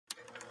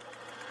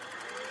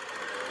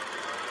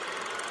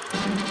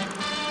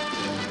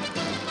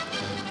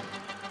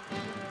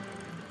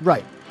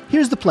Right.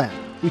 Here's the plan.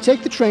 We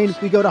take the train,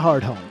 we go to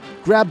Hardhome,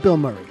 grab Bill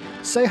Murray,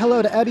 say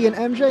hello to Eddie and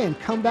MJ, and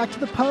come back to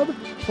the pub,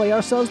 play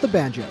ourselves the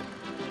banjo.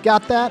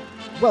 Got that?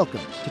 Welcome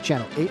to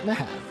Channel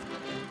 8.5.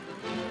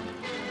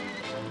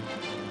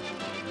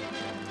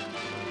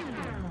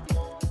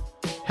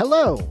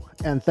 Hello,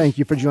 and thank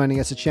you for joining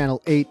us at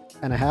Channel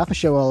 8.5, a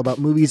show all about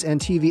movies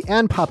and TV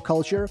and pop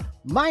culture.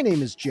 My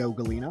name is Joe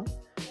Galino.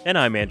 And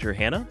I'm Andrew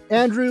Hanna.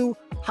 Andrew,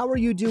 how are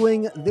you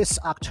doing this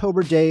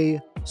October day,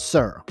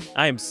 sir?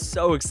 I am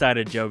so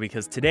excited, Joe,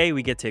 because today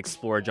we get to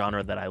explore a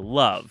genre that I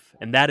love,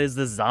 and that is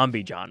the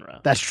zombie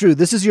genre. That's true.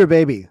 This is your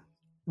baby.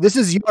 This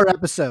is your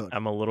episode.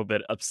 I'm a little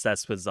bit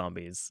obsessed with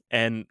zombies.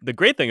 And the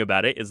great thing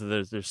about it is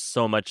that there's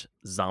so much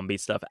zombie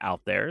stuff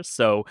out there.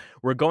 So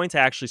we're going to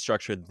actually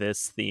structure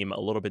this theme a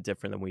little bit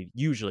different than we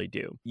usually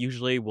do.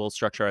 Usually we'll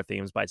structure our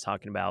themes by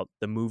talking about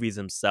the movies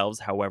themselves.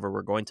 However,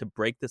 we're going to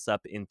break this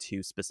up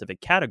into specific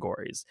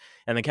categories.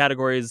 And the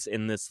categories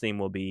in this theme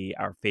will be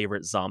our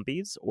favorite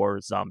zombies or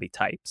zombie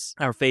types,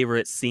 our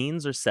favorite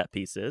scenes or set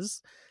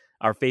pieces,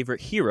 our favorite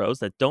heroes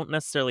that don't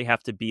necessarily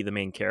have to be the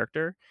main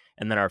character,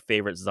 and then our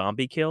favorite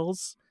zombie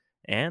kills,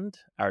 and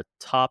our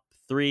top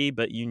 3,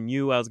 but you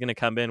knew I was going to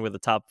come in with the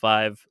top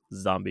 5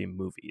 zombie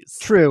movies.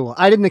 True.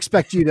 I didn't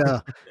expect you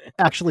to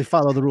actually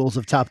follow the rules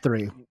of top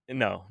 3.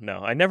 No,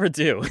 I never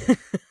do.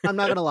 I'm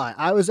not going to lie.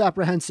 I was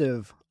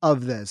apprehensive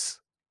of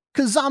this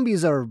because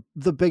zombies are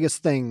the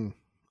biggest thing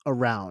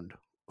around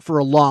for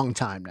a long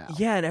time now.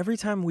 Yeah, and every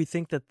time we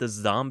think that the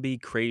zombie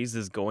craze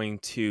is going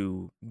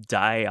to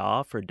die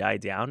off or die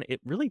down,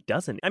 it really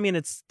doesn't. I mean,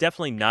 it's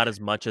definitely not as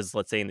much as,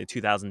 let's say, in the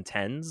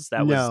 2010s.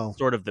 That was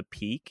sort of the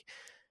peak.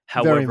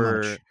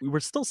 However, we were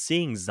still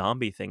seeing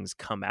zombie things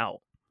come out,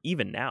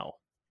 even now.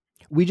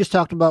 We just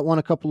talked about one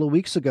a couple of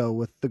weeks ago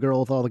with the girl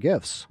with all the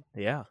gifts.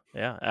 Yeah.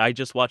 I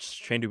just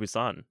watched Train to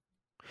Busan.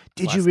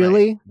 Did you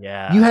really? Night.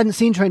 Yeah. You hadn't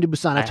seen Train to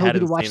Busan. I told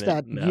you to watch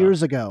that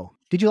years ago.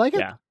 Did you like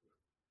it? Yeah.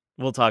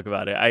 We'll talk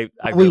about it.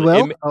 We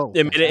will?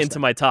 It made it into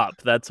my top.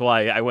 That's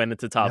why I went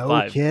into top 5.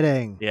 No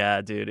kidding.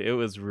 Yeah, dude. It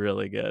was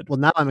really good. Well,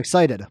 now I'm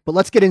excited, but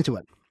let's get into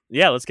it.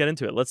 Yeah, let's get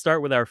into it. Let's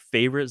start with our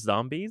favorite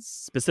zombies,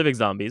 specific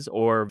zombies,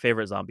 or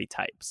favorite zombie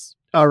types.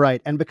 All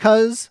right. And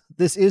because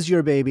this is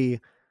your baby,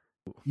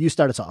 you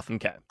start us off.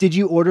 Okay. Did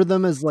you order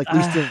them as like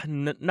least of...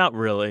 Not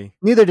really.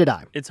 Neither did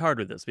I. It's hard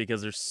with this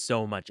because there's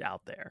so much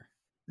out there.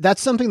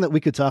 That's something that we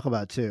could talk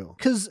about too.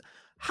 Because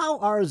how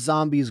are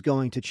zombies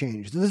going to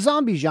change? The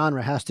zombie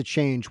genre has to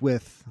change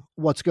with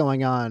what's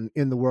going on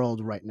in the world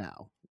right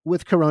now.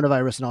 With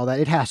coronavirus and all that,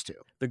 it has to.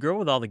 The Girl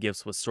with All the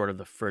Gifts was sort of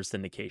the first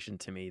indication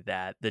to me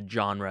that the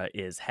genre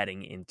is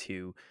heading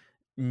into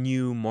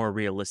new, more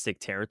realistic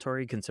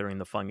territory, considering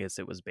the fungus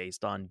it was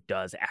based on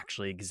does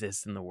actually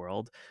exist in the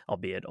world,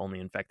 albeit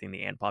only infecting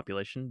the ant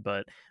population.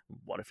 But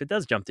what if it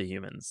does jump to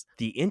humans?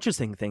 The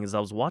interesting thing is I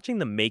was watching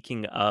the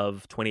making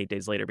of 28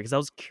 Days Later because I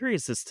was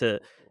curious as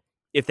to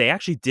if they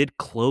actually did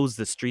close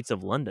the streets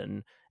of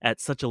London at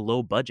such a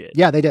low budget.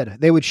 Yeah, they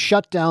did. They would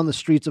shut down the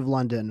streets of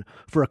London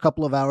for a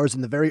couple of hours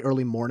in the very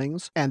early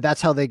mornings. And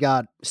that's how they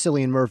got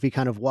Cillian Murphy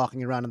kind of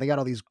walking around. And they got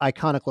all these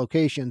iconic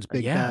locations,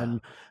 Big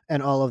Ben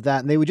and all of that.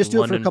 And they would just do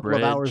London it for a couple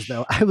Bridge. of hours,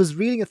 though. I was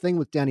reading a thing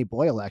with Danny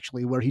Boyle,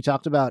 actually, where he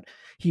talked about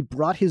he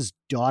brought his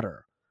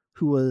daughter,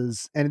 who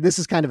was, and this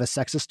is kind of a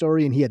sexist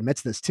story, and he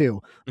admits this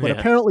too, but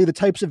apparently the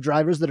types of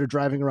drivers that are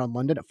driving around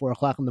London at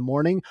 4:00 in the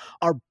morning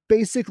are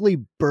basically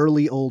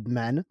burly old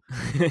men.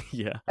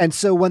 Yeah. And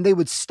so when they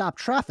would stop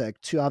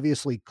traffic to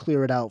obviously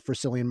clear it out for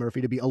Cillian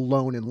Murphy to be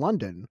alone in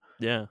London,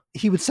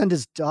 he would send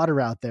his daughter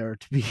out there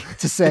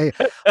to say,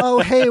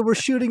 oh, hey, we're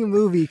shooting a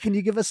movie. Can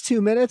you give us 2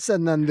 minutes?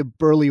 And then the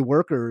burly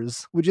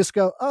workers would just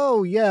go,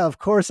 oh, yeah, of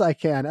course I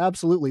can.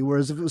 Absolutely.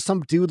 Whereas if it was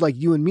some dude like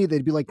you and me,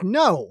 they'd be like,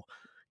 no.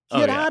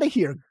 Get out of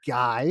here,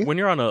 guy. When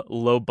you're on a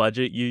low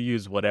budget, you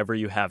use whatever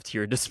you have to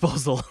your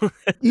disposal.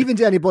 Even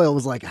Danny Boyle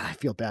was like, I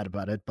feel bad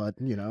about it, but,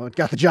 it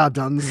got the job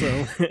done.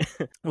 So,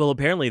 well,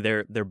 apparently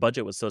their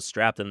budget was so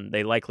strapped and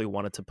they likely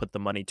wanted to put the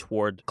money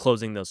toward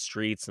closing those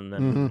streets and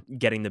then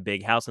getting the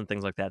big house and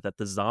things like that, that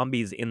the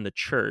zombies in the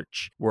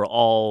church were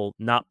all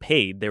not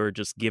paid. They were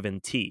just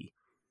given tea,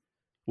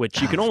 which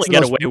you can only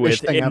get away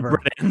with in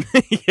Britain.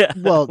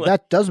 Well,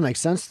 that does make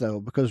sense, though,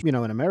 because, in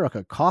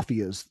America,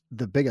 coffee is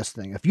the biggest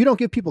thing. If you don't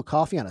give people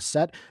coffee on a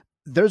set,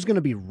 there's going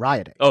to be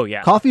rioting. Oh,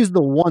 yeah. Coffee is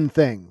the one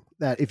thing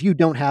that if you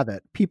don't have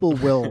it, people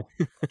will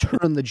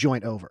turn the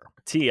joint over.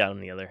 Tea, on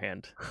the other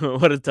hand.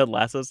 What does Ted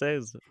Lasso say?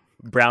 Is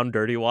brown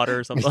dirty water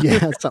or something?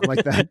 Yeah, something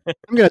like that.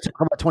 I'm going to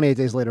talk about 28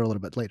 Days Later a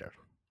little bit later.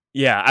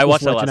 Yeah, I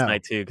watched that last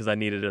night, too, because I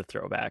needed a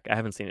throwback. I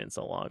haven't seen it in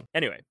so long.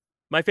 Anyway,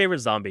 my favorite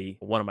zombie,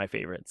 one of my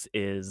favorites,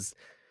 is...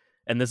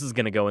 and this is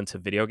going to go into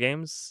video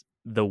games,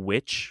 The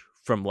Witch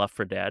from Left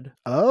 4 Dead.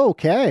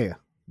 Okay.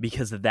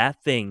 Because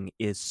that thing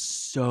is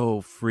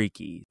so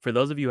freaky. For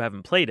those of you who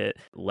haven't played it,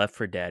 Left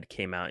 4 Dead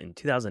came out in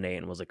 2008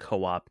 and was a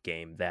co-op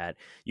game that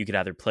you could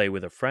either play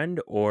with a friend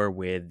or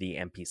with the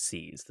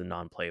NPCs, the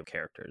non-playable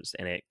characters.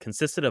 And it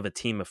consisted of a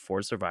team of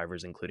 4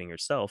 survivors, including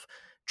yourself,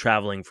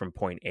 traveling from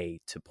point A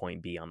to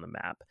point B on the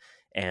map.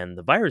 And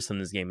the virus in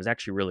this game is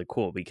actually really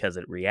cool because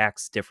it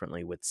reacts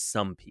differently with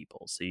some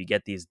people. So you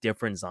get these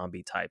different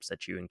zombie types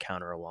that you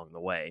encounter along the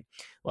way,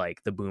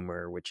 like the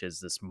Boomer, which is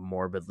this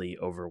morbidly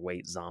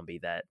overweight zombie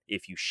that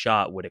if you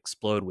shot would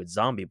explode with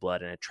zombie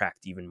blood and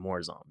attract even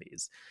more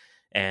zombies.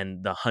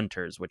 And the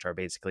Hunters, which are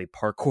basically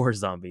parkour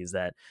zombies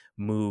that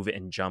move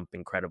and jump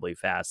incredibly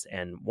fast.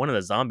 And one of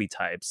the zombie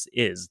types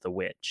is the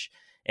Witch.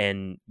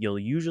 And you'll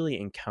usually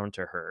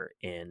encounter her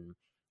in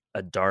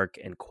a dark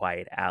and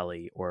quiet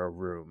alley or a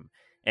room.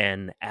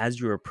 And as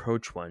you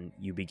approach one,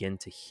 you begin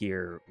to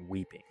hear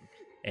weeping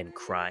and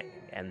crying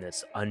and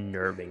this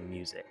unnerving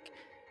music.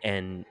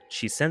 And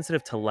she's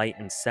sensitive to light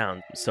and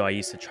sound, so I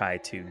used to try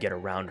to get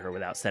around her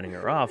without setting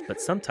her off,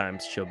 but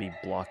sometimes she'll be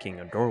blocking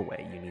a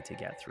doorway you need to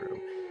get through.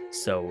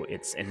 So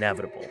it's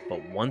inevitable.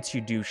 But once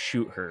you do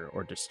shoot her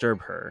or disturb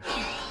her,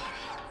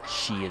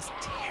 she is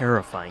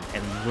terrifying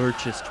and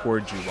lurches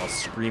towards you while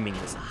screaming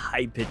this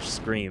high-pitched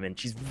scream, and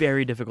she's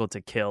very difficult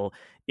to kill.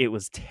 It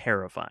was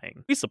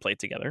terrifying. We used to play it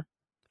together.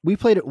 We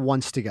played it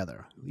once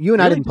together. You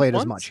and I didn't play it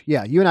as much.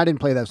 Yeah, you and I didn't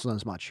play this one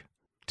as much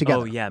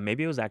together. Oh, yeah,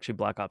 maybe it was actually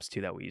Black Ops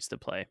 2 that we used to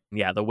play.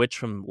 Yeah, the Witch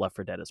from Left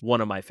 4 Dead is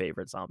one of my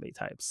favorite zombie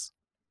types.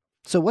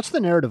 So what's the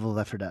narrative of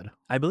Left 4 Dead?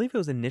 I believe it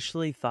was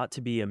initially thought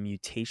to be a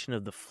mutation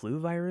of the flu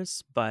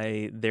virus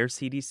by their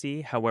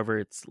CDC. However,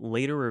 it's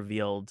later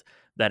revealed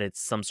that it's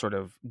some sort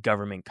of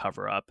government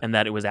cover-up and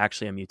that it was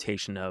actually a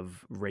mutation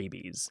of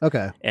rabies.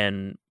 Okay.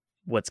 And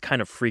what's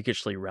kind of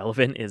freakishly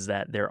relevant is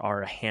that there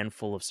are a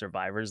handful of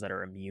survivors that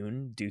are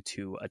immune due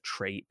to a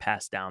trait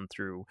passed down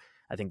through,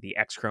 I think, the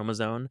X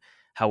chromosome.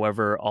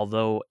 However,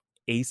 although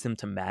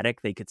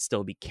asymptomatic, they could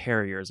still be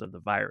carriers of the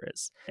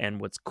virus.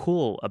 And what's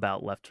cool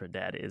about Left 4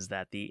 Dead is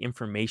that the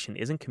information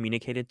isn't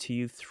communicated to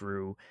you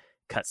through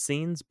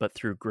cutscenes, but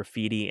through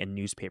graffiti and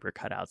newspaper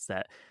cutouts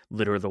that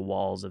litter the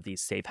walls of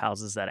these safe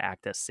houses that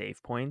act as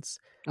save points.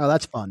 Oh,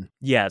 that's fun.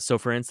 Yeah, so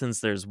for instance,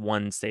 there's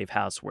one safe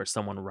house where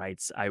someone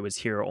writes, "I was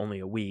here only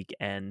a week,"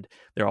 and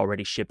they're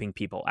already shipping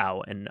people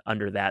out. And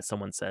under that,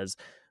 someone says,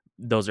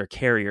 "Those are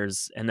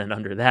carriers." And then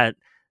under that,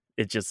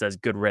 it just says,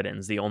 "Good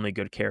riddance. The only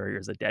good carrier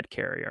is a dead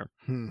carrier."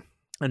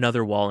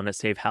 Another wall in a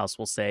safe house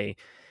will say,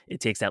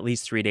 "It takes at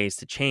least 3 days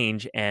to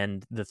change,"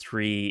 and the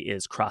 3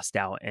 is crossed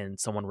out, and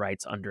someone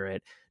writes under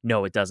it,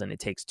 "No, it doesn't. It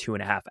takes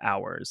 2.5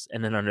 hours."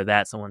 And then under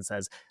that, someone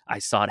says, "I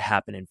saw it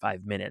happen in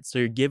 5 minutes." So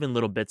you're given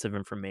little bits of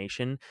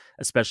information,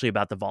 especially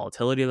about the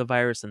volatility of the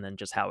virus and then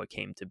just how it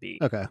came to be.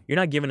 Okay. You're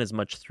not given as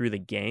much through the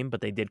game,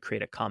 but they did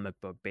create a comic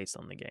book based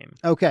on the game.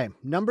 Okay,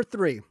 number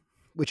 3,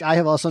 which I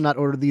have also not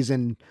ordered these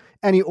in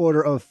any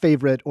order of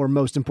favorite or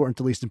most important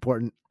to least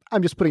important.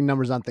 I'm just putting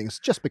numbers on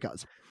things just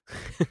because.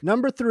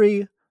 Number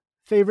 3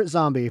 favorite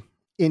zombie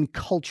in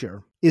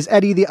culture is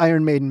Eddie the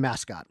Iron Maiden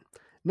mascot.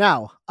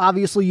 Now,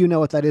 obviously you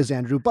know what that is,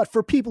 Andrew, but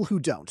for people who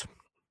don't,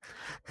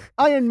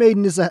 Iron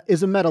Maiden is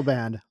a metal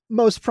band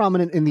most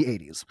prominent in the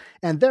 80s.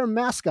 And their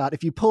mascot,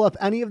 if you pull up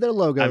any of their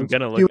logos, I'm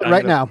gonna look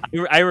right now.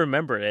 I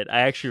remember it.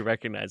 I actually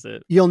recognize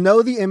it. You'll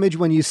know the image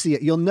when you see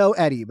it. You'll know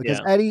Eddie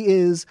because Eddie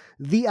is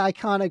the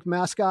iconic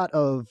mascot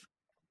of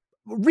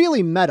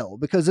really metal,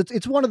 because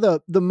it's one of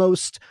the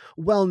most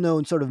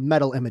well-known sort of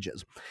metal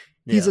images.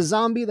 He's a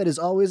zombie that is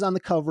always on the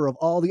cover of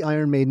all the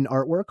Iron Maiden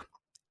artwork,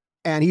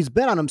 and he's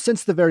been on them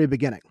since the very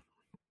beginning.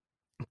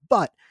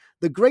 But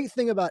the great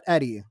thing about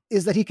Eddie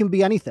is that he can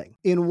be anything.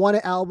 In one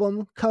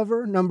album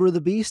cover, Number of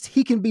the Beast,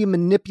 he can be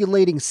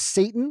manipulating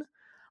Satan.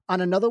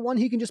 On another one,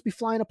 he can just be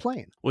flying a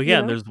plane. Well, yeah,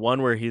 and there's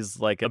one where he's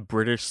like a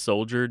British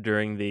soldier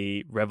during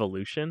the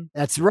Revolution.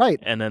 That's right.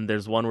 And then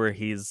there's one where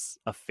he's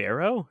a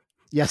pharaoh.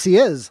 Yes, he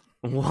is.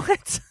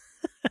 What?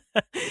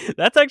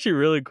 That's actually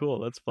really cool.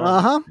 That's fun.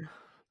 Uh-huh.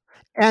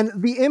 And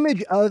the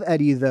image of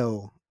Eddie,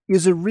 though,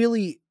 is a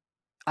really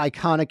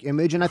iconic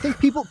image. And I think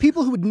people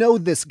who would know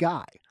this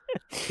guy.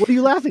 What are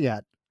you laughing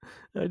at?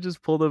 I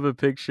just pulled up a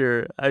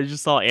picture. I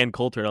just saw Ann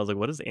Coulter, and I was like,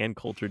 what is Ann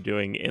Coulter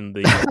doing in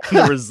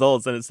the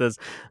results? And it says,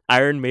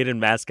 Iron Maiden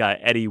mascot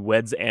Eddie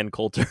weds Ann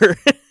Coulter.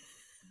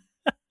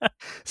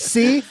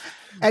 See?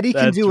 Eddie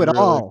can do it really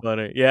all.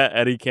 Funny. Yeah,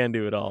 Eddie can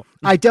do it all.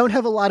 I don't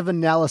have a lot of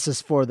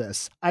analysis for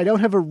this. I don't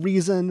have a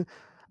reason.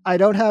 I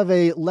don't have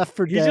a Left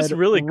 4 Dead. He's just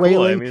really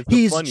wailing. cool. I mean,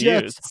 he's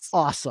just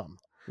awesome.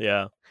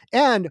 Yeah.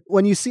 And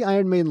when you see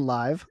Iron Maiden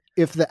live,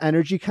 if the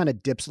energy kind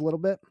of dips a little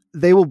bit,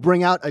 they will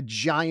bring out a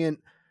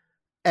giant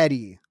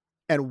Eddie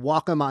and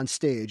walk him on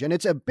stage. And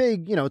it's a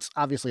big, it's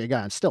obviously a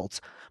guy on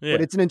stilts,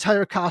 but it's an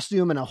entire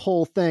costume and a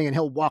whole thing. And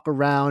he'll walk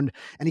around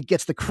and he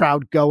gets the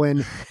crowd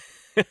going.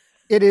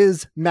 It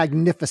is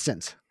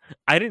magnificent.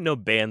 I didn't know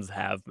bands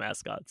have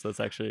mascots.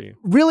 That's actually...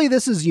 Really,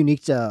 this is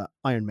unique to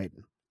Iron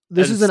Maiden.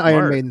 This is an smart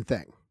Iron Maiden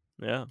thing.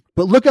 Yeah.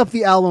 But look up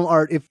the album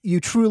art if you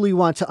truly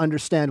want to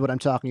understand what I'm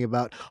talking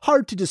about.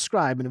 Hard to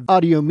describe in an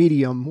audio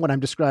medium when I'm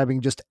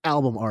describing just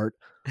album art.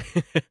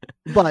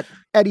 But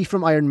Eddie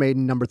from Iron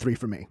Maiden, number 3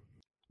 for me.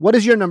 What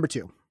is your number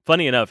 2?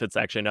 Funny enough, it's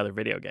actually another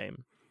video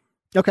game.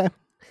 Okay.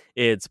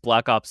 It's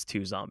Black Ops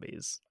 2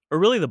 Zombies. Or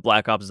really the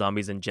Black Ops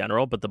Zombies in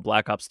general, but the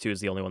Black Ops 2 is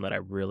the only one that I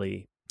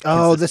really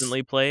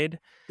consistently played.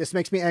 This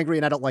makes me angry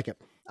and I don't like it.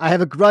 I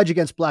have a grudge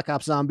against Black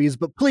Ops Zombies,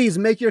 but please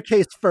make your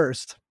case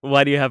first.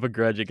 Why do you have a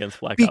grudge against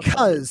Black Ops Zombies?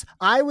 Because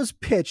I was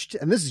pitched,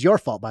 and this is your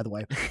fault, by the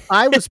way,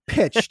 I was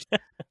pitched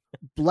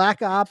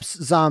Black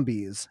Ops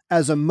Zombies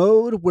as a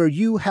mode where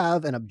you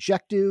have an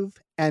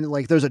objective and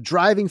like there's a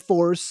driving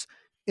force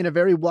in a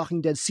very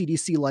Walking Dead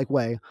CDC-like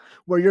way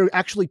where you're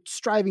actually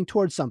striving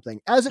towards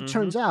something. As it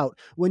turns out,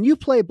 when you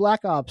play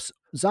Black Ops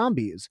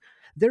Zombies,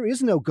 there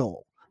is no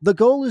goal. The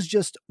goal is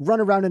just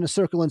run around in a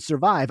circle and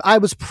survive. I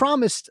was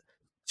promised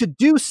to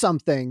do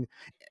something,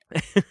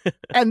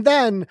 and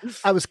then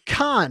I was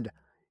conned.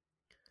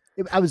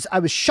 I was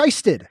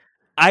shysted.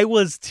 I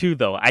was too,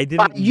 though. I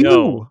didn't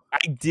know.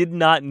 I did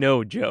not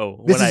know,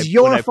 Joe. This is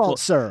your fault,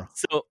 sir.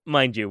 So,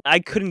 mind you, I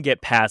couldn't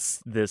get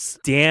past this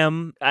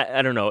damn...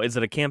 I don't know. Is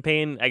it a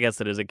campaign? I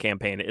guess it is a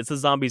campaign. It's a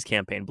Zombies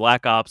campaign.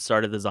 Black Ops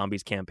started the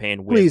Zombies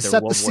campaign with... Please,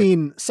 set the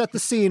scene. Set the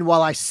scene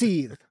while I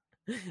seethe.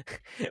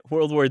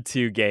 World War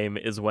II game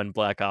is when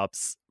Black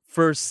Ops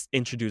first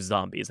introduced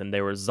zombies, and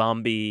they were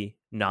zombie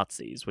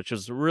Nazis, which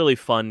was a really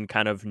fun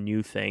kind of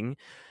new thing.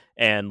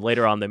 And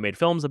later on, they made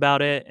films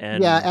about it.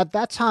 And yeah, at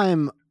that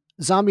time,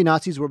 zombie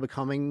Nazis were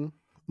becoming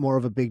more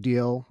of a big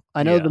deal.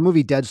 I know the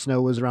movie Dead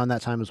Snow was around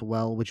that time as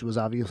well, which was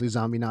obviously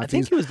zombie Nazis. I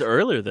think it was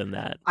earlier than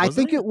that. I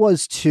think it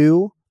was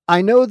too.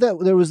 I know that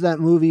there was that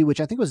movie, which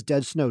I think was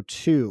Dead Snow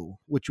 2,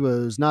 which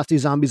was Nazi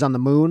Zombies on the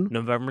Moon.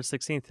 November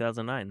 16th,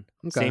 2009.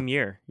 Okay. Same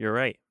year. You're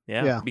right.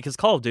 Yeah. Because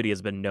Call of Duty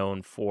has been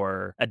known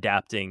for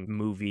adapting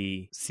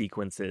movie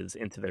sequences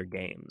into their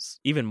games.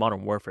 Even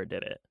Modern Warfare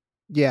did it.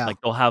 Yeah.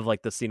 Like they'll have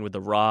like the scene with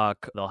The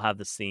Rock. They'll have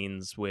the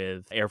scenes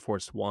with Air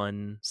Force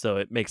One. So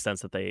it makes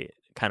sense that they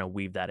kind of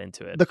weave that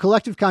into it. The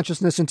collective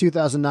consciousness in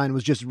 2009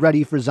 was just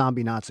ready for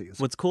zombie Nazis.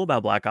 What's cool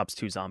about Black Ops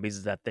 2 Zombies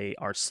is that they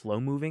are slow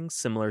moving,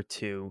 similar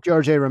to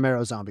George A.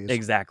 Romero Zombies.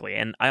 Exactly.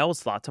 And I always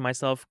thought to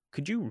myself,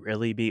 could you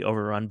really be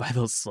overrun by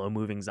those slow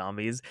moving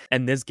zombies?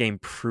 And this game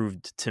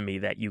proved to me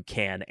that you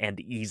can, and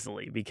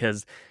easily,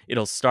 because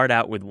it'll start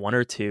out with 1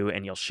 or 2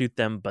 and you'll shoot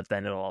them, but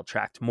then it'll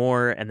attract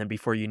more. And then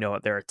before you know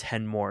it, there are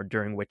 10 more,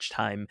 during which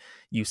time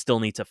you still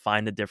need to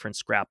find the different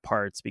scrap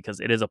parts, because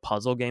it is a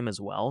puzzle game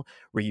as well,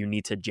 where you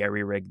need to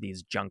jerry-rig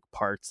these junk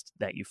parts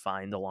that you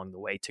find along the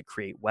way to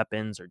create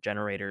weapons or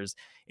generators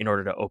in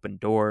order to open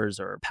doors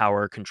or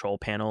power control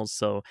panels.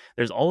 So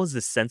there's always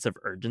this sense of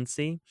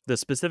urgency. The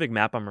specific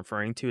map I'm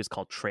referring to is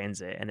called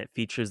Transit, and it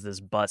features this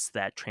bus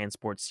that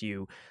transports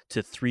you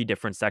to 3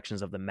 different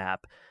sections of the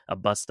map: a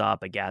bus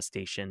stop, a gas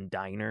station,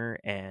 diner,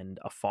 and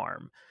a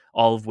farm,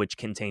 all of which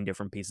contain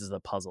different pieces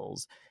of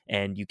puzzles.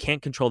 And you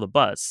can't control the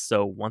bus,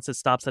 so once it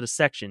stops at a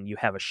section, you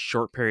have a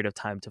short period of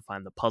time to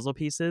find the puzzle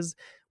pieces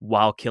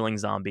while killing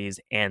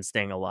zombies and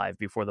staying alive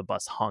before the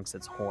bus honks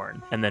its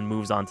horn and then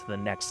moves on to the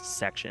next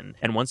section.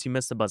 And once you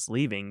miss the bus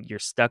leaving, you're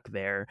stuck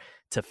there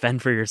to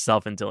fend for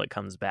yourself until it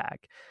comes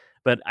back.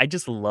 But I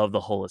just love the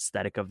whole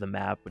aesthetic of the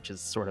map, which is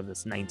sort of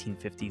this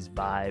 1950s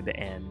vibe,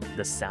 and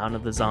the sound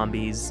of the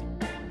zombies.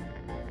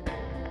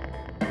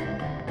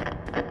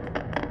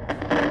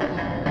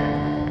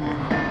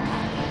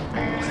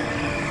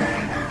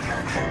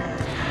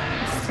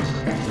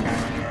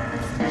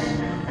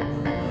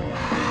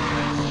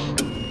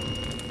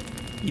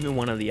 Even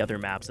one of the other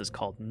maps is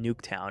called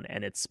Nuketown,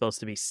 and it's supposed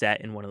to be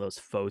set in one of those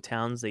faux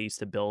towns they used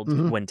to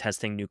build when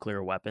testing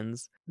nuclear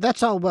weapons.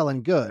 That's all well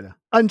and good,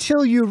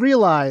 until you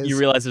realize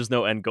there's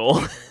no end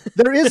goal.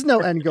 There is no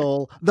end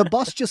goal. The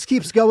bus just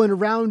keeps going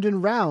round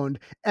and round,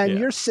 and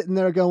you're sitting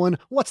there going,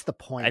 what's the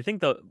point? I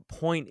think the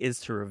point is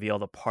to reveal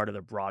the part of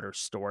the broader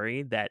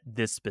story that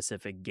this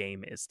specific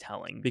game is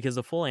telling, because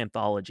the full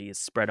anthology is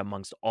spread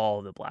amongst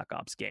all the Black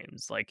Ops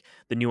games. Like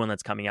the new one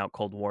that's coming out,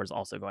 Cold War, is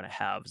also going to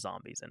have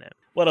zombies in it.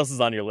 What else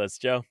is on your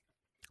list, Joe?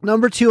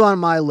 Number 2 on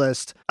my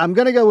list, I'm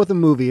going to go with a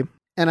movie,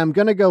 and I'm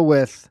going to go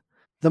with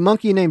The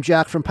Monkey Named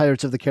Jack from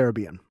Pirates of the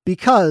Caribbean,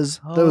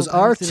 because those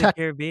are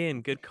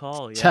Caribbean. Good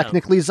call. Yeah.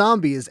 Technically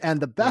zombies. And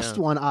the best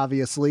one,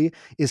 obviously,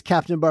 is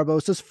Captain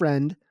Barbossa's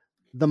friend,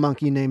 the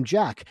monkey named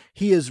Jack.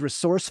 He is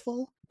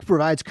resourceful,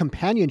 provides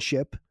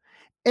companionship,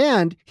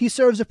 and he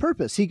serves a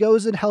purpose. He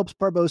goes and helps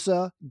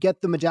Barbossa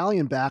get the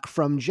medallion back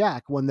from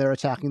Jack when they're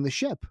attacking the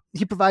ship.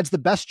 He provides the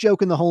best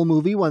joke in the whole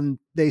movie when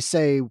they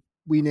say,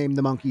 "We named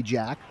the monkey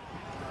Jack."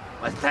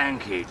 Well,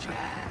 thank you,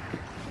 Jack.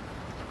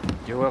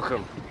 You're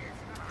welcome.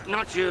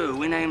 Not you.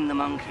 We named the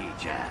monkey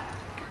Jack.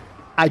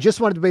 I just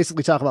wanted to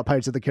basically talk about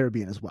Pirates of the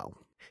Caribbean as well.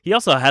 He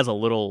also has a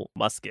little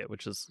musket,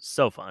 which is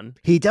so fun.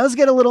 He does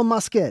get a little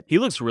musket. He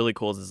looks really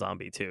cool as a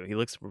zombie, too. He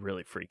looks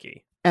really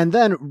freaky. And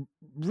then,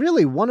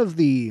 really, one of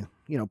the,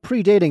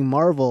 predating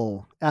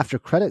Marvel after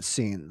credit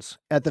scenes,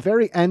 at the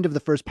very end of the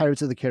first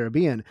Pirates of the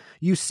Caribbean,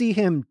 you see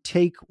him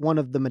take one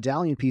of the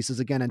medallion pieces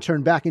again and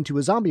turn back into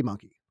a zombie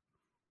monkey.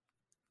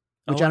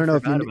 Which I don't know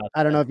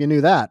if you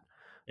knew that.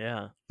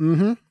 Yeah.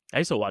 Mm-hmm. I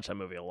used to watch that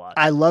movie a lot.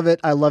 I love it.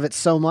 I love it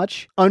so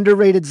much.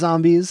 Underrated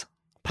zombies.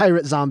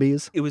 Pirate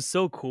zombies. It was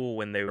so cool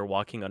when they were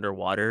walking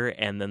underwater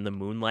and then the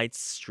moonlight's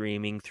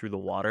streaming through the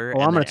water.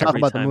 Oh, I'm going to talk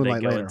about the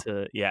moonlight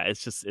later.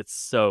 It's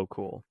so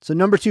cool. So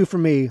number 2 for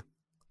me,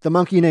 The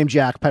Monkey Named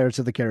Jack, Pirates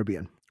of the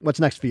Caribbean. What's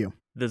next for you?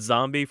 The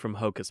zombie from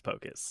Hocus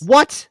Pocus.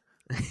 What?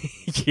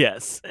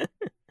 Yes.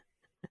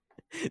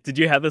 Did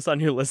you have this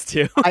on your list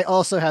too? I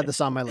also had this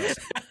on my list.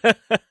 All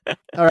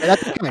right,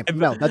 that's okay.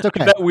 No, that's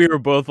okay. I bet we were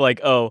both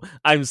like, oh,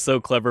 I'm so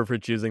clever for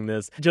choosing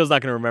this. Joe's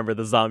not going to remember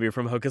the zombie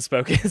from Hocus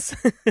Pocus.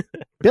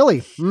 Billy.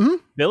 Mm-hmm.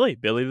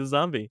 Billy the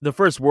zombie. The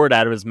first word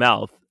out of his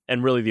mouth,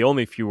 and really the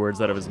only few words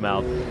out of his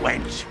mouth.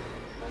 Wench.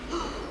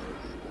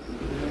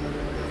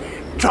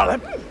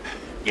 Trollop,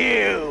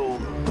 you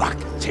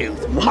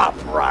buck-toothed,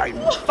 mop-riding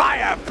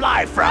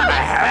firefly from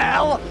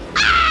hell!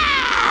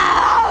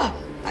 Ah!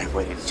 I've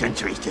waited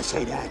centuries to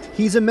say that.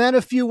 He's a man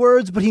of few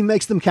words, but he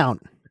makes them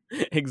count.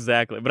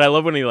 Exactly. But I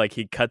love when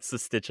he cuts the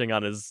stitching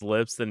on his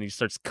lips and he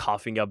starts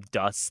coughing up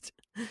dust.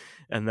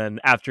 And then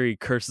after he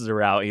curses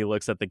her out, he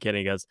looks at the kid and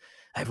he goes,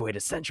 I've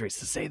waited centuries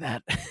to say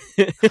that.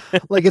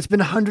 Like it's been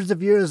hundreds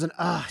of years and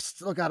I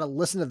still got to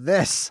listen to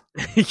this.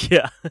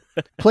 Yeah.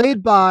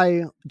 Played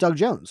by Doug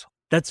Jones.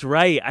 That's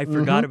right. I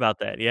forgot about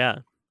that. Yeah.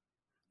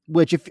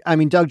 Which,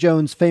 Doug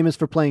Jones, famous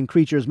for playing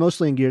creatures,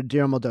 mostly in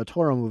Guillermo del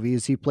Toro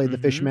movies. He played the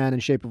fish man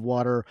in Shape of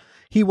Water.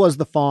 He was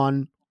the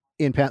faun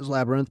in Pan's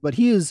Labyrinth, but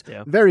he is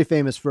very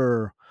famous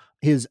for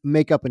his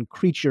makeup and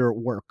creature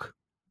work.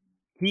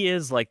 He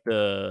is like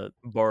the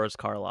Boris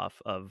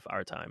Karloff of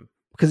our time.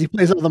 Because he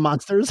plays all the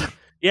monsters?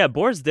 Yeah,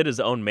 Boris did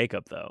his own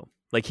makeup, though.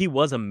 Like, he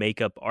was a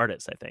makeup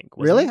artist, I think.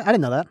 Really? He? I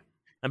didn't know that.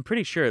 I'm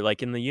pretty sure,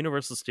 like, in the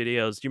Universal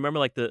Studios, do you remember,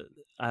 like,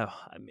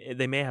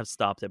 they may have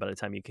stopped it by the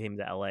time you came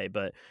to LA,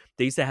 but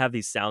they used to have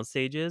these sound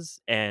stages,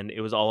 and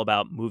it was all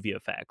about movie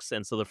effects.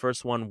 And so the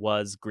first one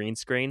was green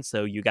screen,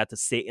 so you got to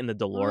sit in the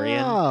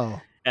DeLorean. Oh.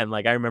 And,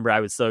 like, I remember I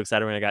was so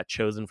excited when I got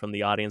chosen from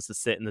the audience to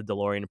sit in the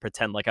DeLorean and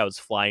pretend like I was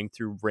flying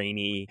through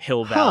rainy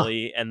Hill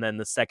Valley. And then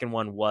the second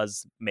one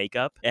was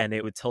makeup, and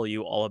it would tell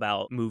you all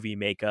about movie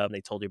makeup. And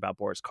they told you about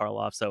Boris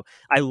Karloff. So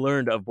I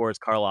learned of Boris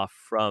Karloff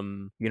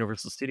from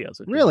Universal Studios.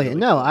 Really?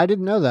 No, cool. I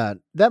didn't know that.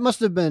 That must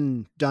have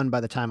been done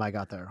by the time I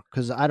got there,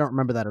 because I don't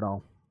remember that at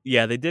all.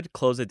 Yeah, they did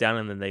close it down,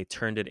 and then they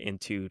turned it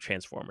into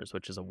Transformers,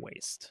 which is a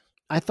waste.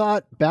 I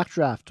thought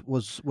Backdraft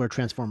was where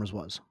Transformers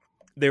was.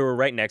 They were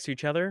right next to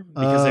each other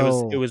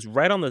because it was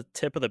right on the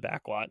tip of the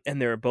backlot,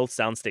 and they were both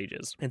sound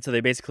stages. And so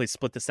they basically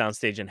split the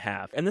soundstage in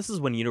half. And this is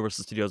when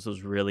Universal Studios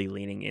was really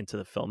leaning into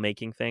the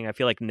filmmaking thing. I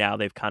feel like now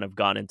they've kind of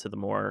gone into the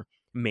more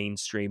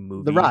mainstream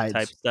movie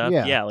type stuff.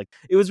 Yeah, like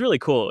it was really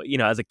cool. You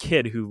know, as a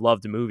kid who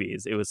loved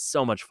movies, it was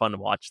so much fun to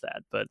watch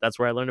that. But that's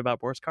where I learned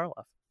about Boris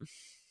Karloff.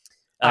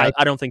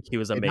 I don't think he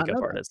was a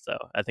makeup artist,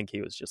 though. I think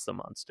he was just a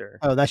monster.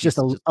 Oh, that's just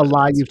a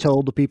lie you've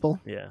told the people?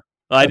 Yeah.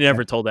 Well, I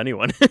never told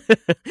anyone.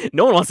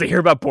 No one wants to hear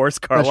about Boris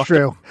Karloff. That's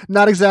true.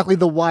 Not exactly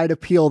the wide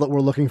appeal that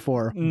we're looking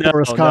for.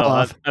 Boris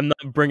Karloff. I'm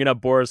not bringing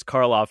up Boris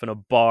Karloff in a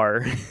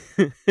bar.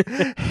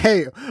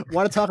 Hey,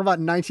 want to talk about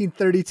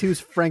 1932's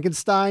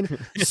Frankenstein?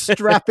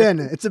 Strap in.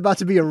 It's about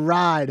to be a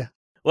ride.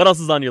 What else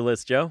is on your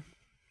list, Joe?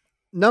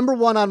 Number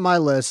one on my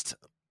list,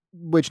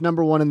 which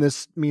number one in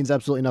this means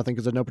absolutely nothing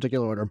because there's no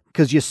particular order,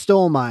 because you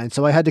stole mine,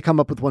 so I had to come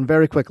up with one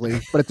very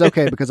quickly, but it's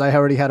okay because I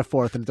already had a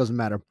fourth and it doesn't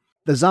matter.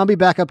 The zombie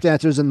backup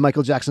dancers in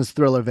Michael Jackson's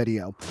Thriller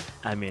video.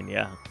 I mean,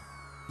 yeah.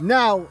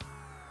 Now,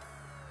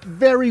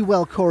 very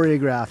well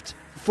choreographed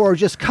for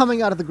just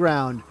coming out of the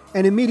ground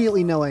and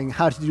immediately knowing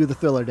how to do the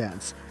Thriller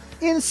dance.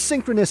 In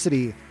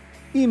synchronicity,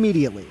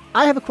 immediately.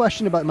 I have a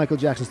question about Michael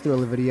Jackson's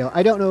Thriller video.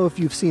 I don't know if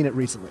you've seen it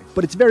recently,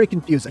 but it's very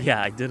confusing.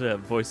 Yeah, I did a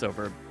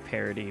voiceover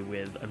parody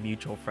with a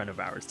mutual friend of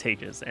ours,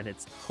 Tejas, and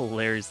it's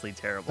hilariously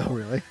terrible. Oh,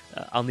 really?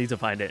 I'll need to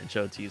find it and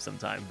show it to you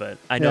sometime, but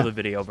I know the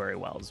video very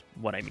well is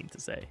what I mean to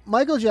say.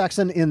 Michael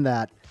Jackson in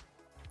that,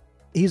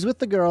 he's with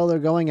the girl, they're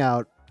going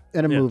out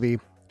in a movie,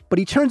 but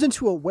he turns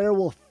into a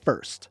werewolf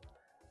first.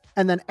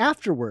 And then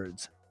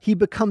afterwards, he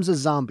becomes a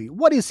zombie.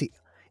 What is he?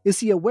 Is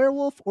he a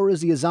werewolf or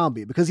is he a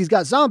zombie? Because he's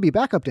got zombie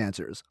backup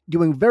dancers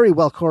doing very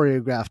well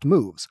choreographed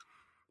moves.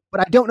 But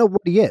I don't know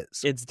what he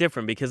is. It's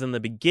different because in the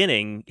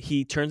beginning,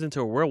 he turns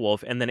into a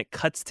werewolf and then it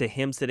cuts to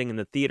him sitting in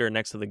the theater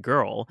next to the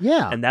girl.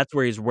 Yeah. And that's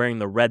where he's wearing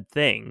the red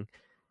thing.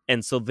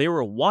 And so they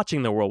were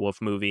watching the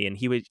werewolf movie and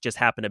he would just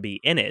happen to be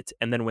in it.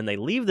 And then when they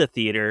leave the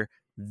theater,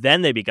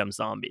 then they become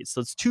zombies. So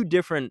it's two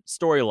different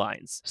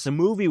storylines. It's a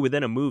movie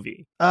within a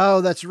movie.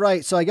 Oh, that's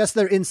right. So I guess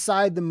they're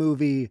inside the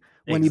movie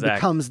when he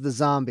becomes the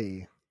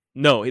zombie.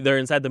 No, they're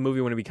inside the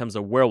movie when he becomes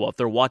a werewolf.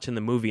 They're watching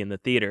the movie in the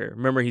theater.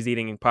 Remember, he's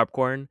eating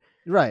popcorn?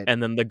 Right.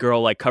 And then the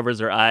girl like covers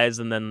her eyes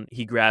and then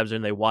he grabs her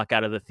and they walk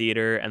out of the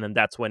theater. And then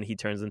that's when he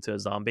turns into a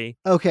zombie.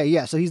 Okay,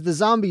 yeah. So he's the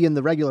zombie in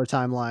the regular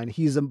timeline.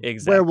 He's a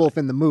werewolf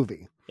in the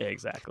movie.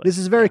 Exactly. This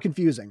is very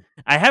confusing.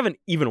 I haven't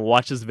even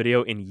watched this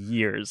video in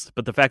years,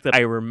 but the fact that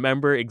I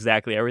remember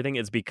exactly everything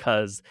is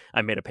because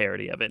I made a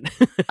parody of it.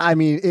 I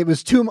mean, it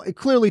was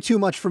clearly too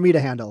much for me to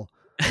handle.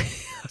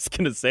 I was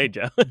gonna say,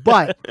 Joe,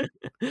 but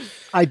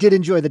I did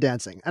enjoy the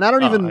dancing, and I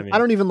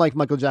don't even like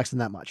Michael Jackson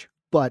that much.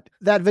 But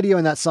that video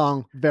and that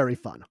song, very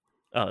fun.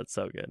 Oh, it's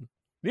so good.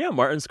 Yeah,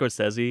 Martin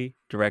Scorsese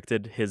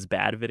directed his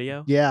Bad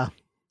video. Yeah,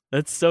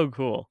 that's so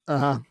cool.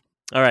 Uh-huh.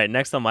 All right,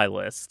 next on my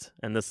list,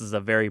 and this is a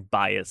very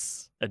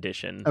biased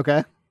edition.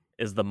 Okay,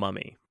 is The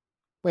Mummy.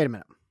 Wait a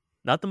minute.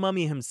 Not the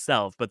mummy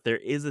himself, but there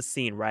is a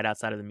scene right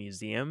outside of the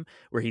museum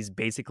where he's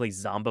basically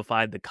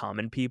zombified the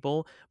common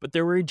people, but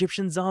there were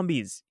Egyptian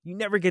zombies. You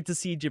never get to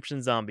see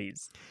Egyptian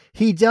zombies.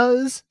 He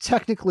does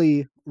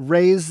technically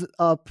raise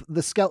up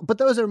the skeleton, but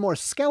those are more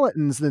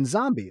skeletons than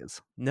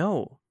zombies.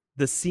 No.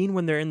 The scene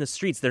when they're in the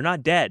streets, they're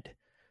not dead.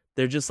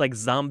 They're just like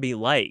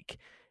zombie-like,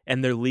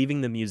 and they're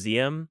leaving the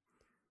museum,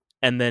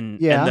 and then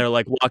and they're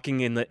like walking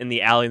in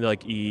the alley, and they're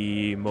like,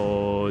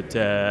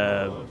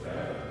 Imhotep.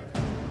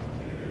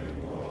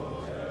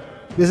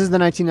 This is the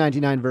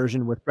 1999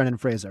 version with Brendan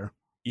Fraser.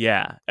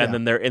 Yeah, and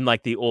then they're in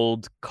like the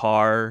old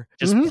car,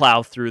 just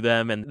plow through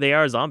them, and they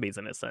are zombies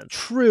in a sense.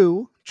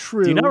 True.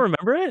 Do you not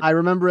remember it? I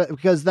remember it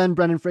because then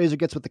Brendan Fraser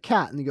gets with the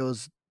cat, and he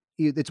goes,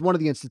 it's one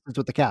of the instances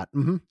with the cat.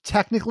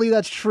 Technically,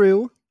 that's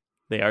true.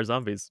 They are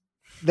zombies.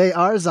 They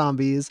are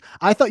zombies.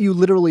 I thought you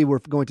literally were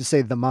going to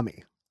say the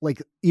mummy,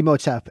 like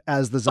Imhotep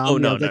as the zombie. Oh,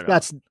 no.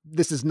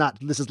 This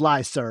is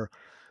lies, sir.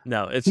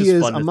 No, it's he just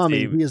is fun a to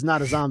mummy. see. He is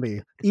not a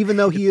zombie, even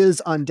though he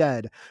is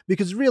undead.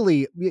 Because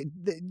really,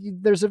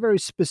 there's a very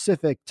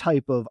specific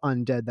type of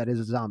undead that is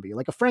a zombie.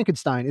 Like a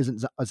Frankenstein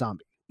isn't a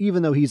zombie,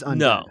 even though he's undead.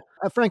 No.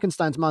 A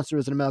Frankenstein's monster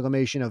is an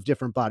amalgamation of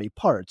different body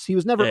parts. He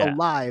was never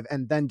alive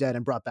and then dead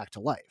and brought back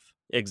to life.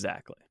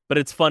 Exactly. But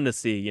it's fun to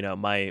see,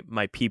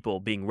 my people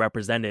being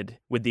represented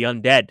with the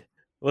undead.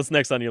 What's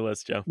next on your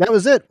list, Joe? That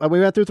was it. We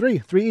went through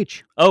three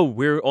each. Oh,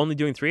 we're only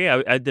doing 3?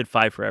 I did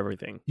 5 for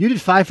everything. You did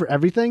 5 for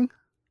everything?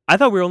 I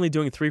thought we were only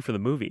doing 3 for the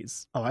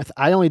movies. Oh,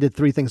 I only did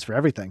 3 things for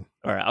everything.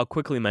 All right, I'll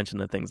quickly mention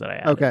the things that I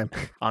added. Okay.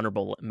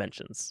 Honorable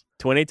mentions.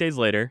 28 Days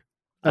Later.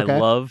 Okay. I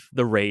love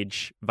the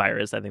Rage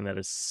virus. I think that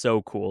is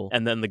so cool.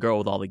 And then The Girl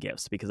with All the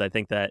Gifts, because I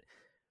think that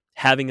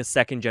having a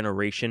second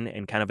generation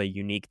and kind of a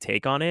unique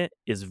take on it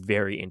is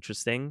very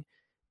interesting.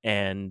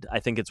 And I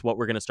think it's what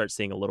we're going to start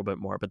seeing a little bit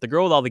more. But The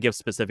Girl with All the Gifts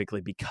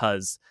specifically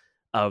because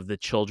of the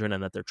children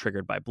and that they're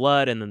triggered by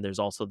blood. And then there's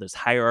also this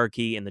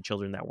hierarchy in the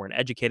children that weren't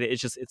educated.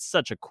 It's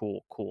such a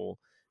cool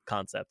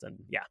concept. And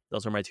yeah,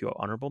 those are my 2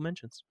 honorable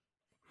mentions.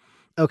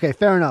 Okay,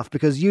 fair enough.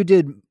 Because you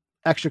did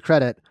extra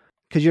credit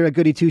because you're a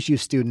goody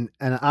two-shoes student.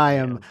 And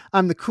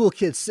I'm the cool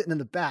kid sitting in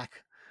the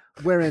back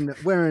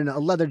wearing a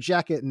leather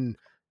jacket and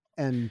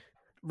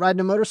riding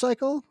a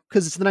motorcycle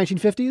because it's the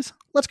 1950s.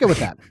 Let's go with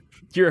that.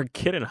 You're a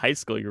kid in high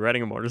school. You're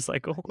riding a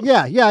motorcycle.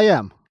 Yeah, I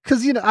am.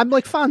 Because, I'm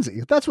like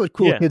Fonzie. That's what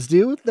cool kids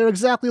do. They're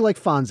exactly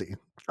like Fonzie.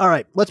 All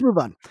right, let's move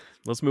on.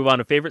 Let's move on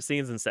to favorite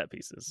scenes and set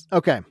pieces.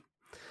 Okay.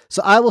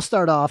 So I will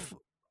start off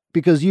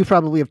because you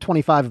probably have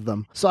 25 of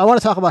them. So I want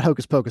to talk about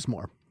Hocus Pocus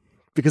more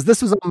because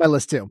this was on my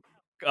list too.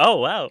 Oh,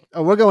 wow.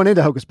 Oh, we're going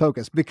into Hocus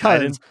Pocus because...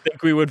 I didn't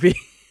think we would be.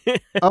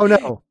 Oh,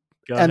 no.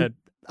 Go ahead.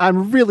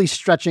 I'm really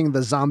stretching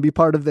the zombie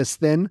part of this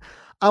thin.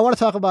 I want to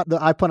talk about the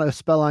I Put a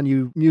Spell on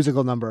You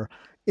musical number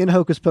in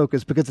Hocus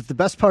Pocus because it's the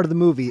best part of the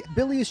movie.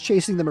 Billy is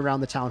chasing them around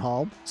the town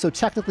hall. So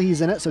technically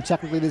he's in it. So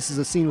technically this is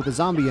a scene with a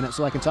zombie in it.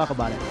 So I can talk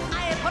about it.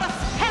 I put a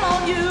spell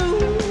on you.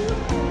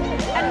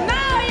 And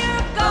now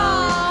you're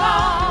gone.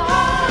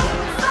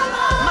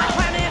 My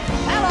planet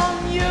fell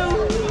on you.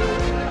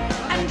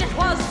 And it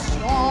was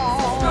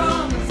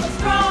strong. So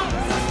strong.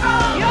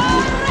 Your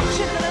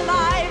wretched little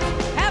lives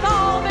have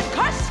all been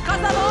cursed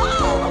because of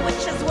all the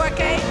witches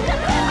working.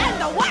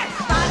 And the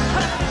worst, I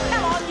put a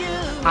spell on you.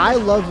 I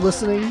love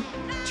listening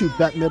to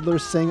Bette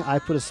Midler sing I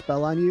Put a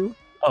Spell on You.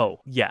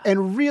 Oh, yeah.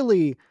 And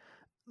really,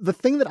 the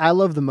thing that I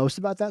love the most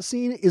about that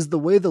scene is the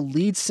way the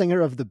lead singer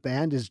of the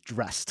band is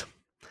dressed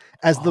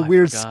as the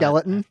weird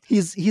skeleton.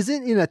 He's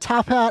in a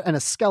top hat and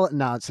a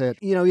skeleton outfit.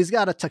 He's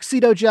got a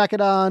tuxedo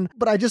jacket on,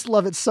 but I just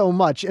love it so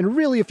much. And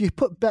really, if you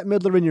put Bette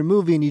Midler in your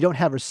movie and you don't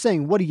have her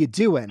sing, what are you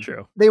doing?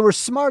 True. They were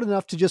smart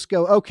enough to just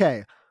go,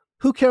 okay,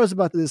 who cares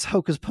about this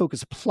Hocus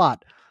Pocus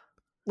plot?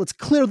 Let's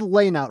clear the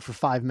lane out for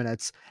 5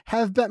 minutes,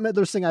 have Bette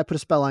Midler sing I Put a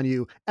Spell on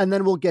You, and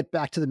then we'll get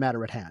back to the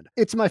matter at hand.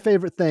 It's my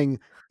favorite thing.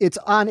 It's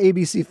on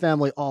ABC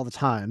Family all the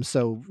time.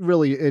 So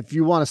really, if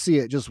you want to see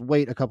it, just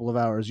wait a couple of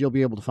hours. You'll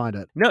be able to find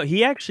it. No,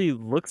 he actually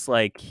looks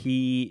like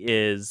he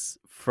is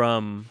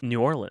from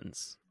New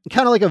Orleans.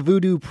 Kind of like a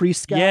voodoo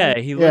priest guy. Yeah,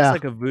 he looks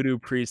like a voodoo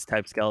priest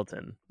type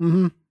skeleton.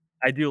 Mm-hmm.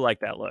 I do like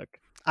that look.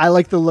 I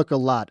like the look a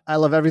lot. I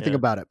love everything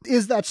about it.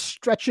 Is that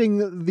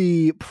stretching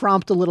the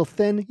prompt a little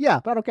thin? Yeah,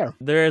 but I don't care.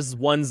 There's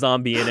one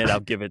zombie in it. I'll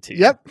give it to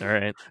you. Yep. All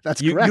right.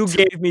 That's correct. You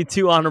gave me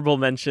 2 honorable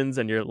mentions,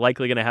 and you're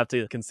likely going to have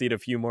to concede a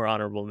few more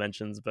honorable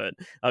mentions, but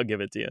I'll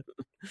give it to you.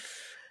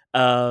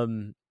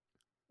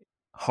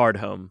 Hard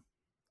Home,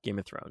 Game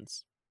of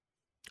Thrones.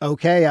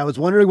 Okay, I was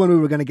wondering when we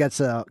were going to get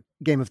to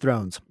Game of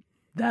Thrones.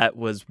 That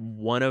was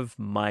one of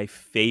my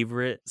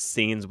favorite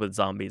scenes with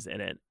zombies in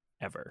it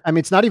ever. I mean,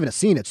 it's not even a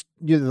scene.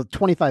 the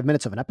 25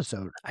 minutes of an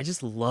episode. I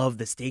just love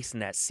the stakes in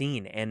that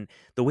scene and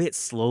the way it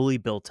slowly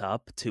built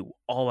up to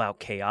all-out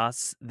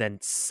chaos, then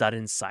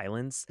sudden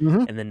silence,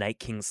 and the Night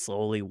King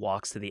slowly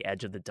walks to the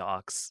edge of the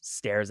docks,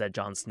 stares at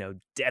Jon Snow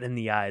dead in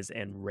the eyes,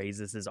 and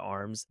raises his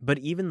arms. But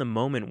even the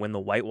moment when the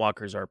White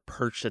Walkers are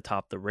perched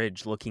atop the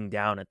ridge looking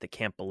down at the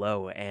camp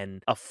below,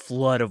 and a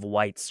flood of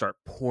whites start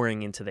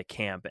pouring into the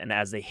camp, and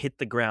as they hit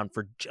the ground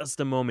for just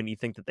a moment, you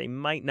think that they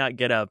might not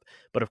get up,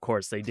 but of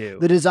course they do.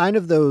 The design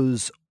of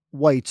those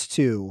whites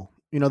too,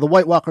 the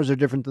White Walkers are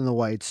different than the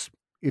whites.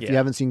 If you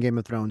haven't seen Game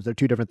of Thrones, they're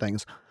two different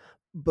things.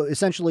 But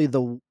essentially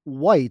the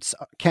whites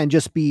can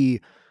just be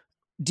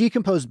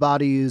decomposed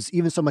bodies,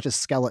 even so much as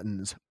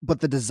skeletons, but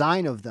the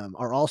design of them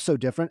are all so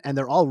different, and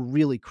they're all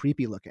really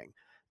creepy looking.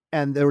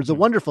 And there was a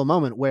wonderful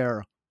moment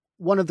where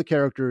one of the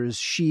characters,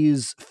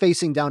 she's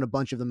facing down a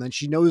bunch of them, and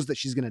she knows that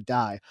she's going to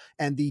die.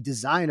 And the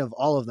design of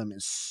all of them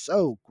is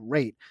so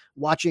great,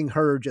 watching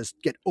her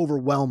just get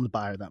overwhelmed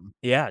by them.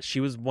 Yeah, she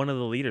was one of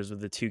the leaders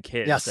with the two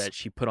kids that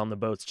she put on the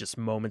boats just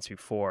moments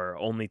before,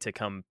 only to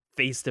come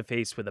face to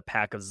face with a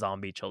pack of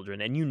zombie children.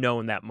 And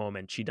in that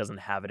moment, she doesn't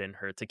have it in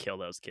her to kill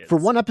those kids. For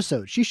one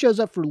episode. She shows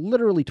up for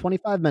literally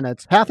 25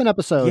 minutes, half an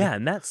episode. Yeah,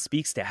 and that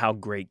speaks to how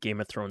great Game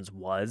of Thrones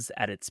was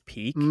at its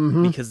peak,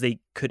 because they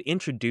could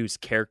introduce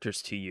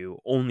characters to you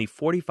only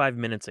 45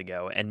 minutes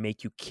ago and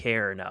make you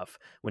care enough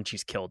when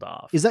she's killed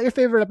off. Is that your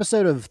favorite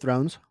episode of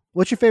Thrones?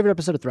 What's your favorite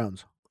episode of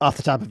Thrones? Off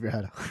the top of your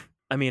head.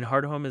 I mean,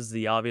 Hardhome is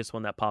the obvious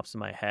one that pops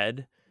in my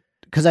head.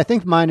 Because I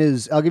think mine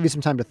is, I'll give you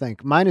some time to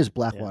think. Mine is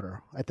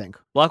Blackwater, I think.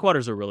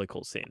 Blackwater's a really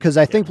cool scene. Because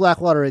I think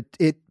Blackwater,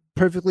 it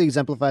perfectly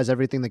exemplifies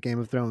everything that Game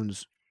of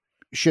Thrones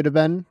should have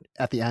been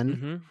at the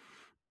end.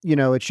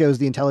 It shows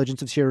the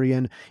intelligence of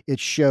Tyrion.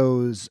 It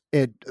shows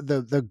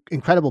the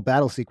incredible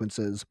battle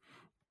sequences.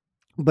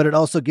 But it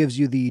also gives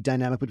you the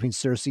dynamic between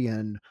Cersei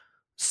and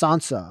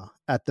Sansa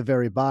at the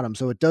very bottom.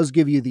 So it does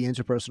give you the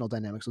interpersonal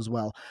dynamics as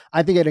well.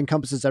 I think it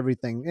encompasses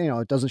everything.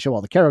 It doesn't show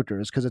all the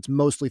characters because it's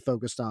mostly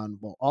focused on,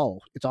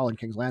 it's all in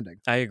King's Landing.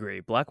 I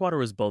agree. Blackwater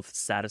was both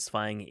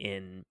satisfying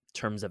in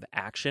terms of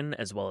action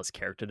as well as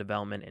character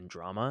development and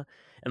drama.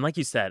 And like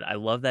you said, I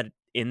love that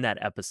in that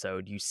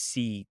episode, you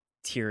see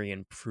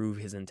Tyrion prove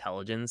his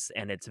intelligence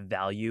and its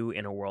value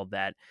in a world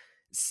that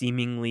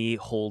seemingly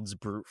holds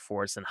brute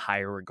force in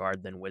higher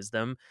regard than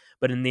wisdom.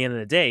 But in the end of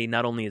the day,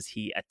 not only is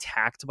he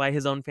attacked by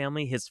his own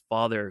family, his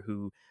father,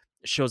 who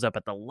shows up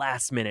at the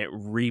last minute,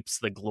 reaps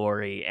the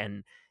glory.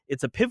 And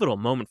it's a pivotal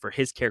moment for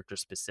his character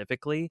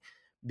specifically,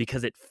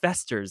 because it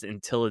festers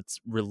until it's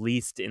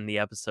released in the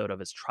episode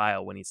of his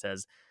trial when he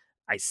says,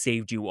 "I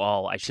saved you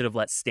all. I should have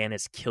let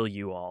Stannis kill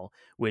you all,"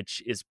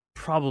 which is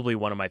probably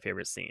one of my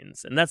favorite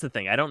scenes. And that's the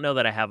thing. I don't know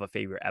that I have a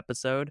favorite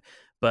episode,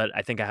 but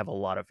I think I have a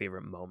lot of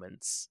favorite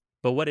moments.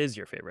 But what is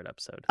your favorite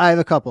episode? I have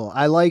a couple.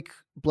 I like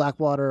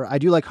Blackwater. I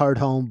do like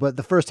Hardhome, but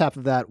the first half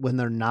of that, when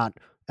they're not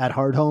at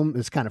Hardhome,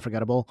 is kind of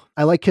forgettable.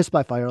 I like Kissed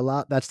by Fire a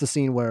lot. That's the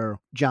scene where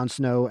Jon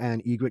Snow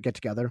and Ygritte get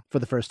together for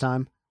the first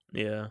time.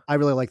 Yeah. I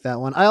really like that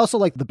one. I also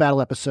like the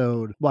battle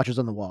episode, Watchers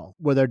on the Wall,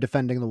 where they're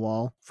defending the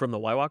wall. From the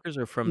White Walkers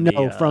or from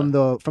from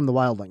the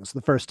Wildlings,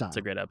 the first time. It's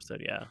a great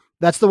episode, yeah.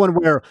 That's the one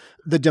where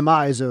the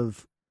demise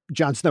of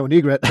Jon Snow and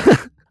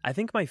Ygritte. I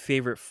think my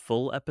favorite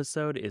full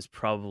episode is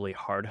probably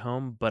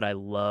Hardhome, but I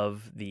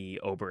love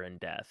the Oberyn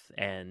death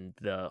and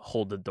the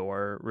Hold the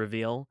Door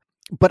reveal.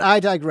 But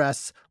I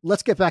digress.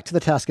 Let's get back to the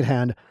task at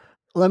hand.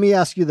 Let me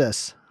ask you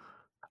this.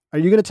 Are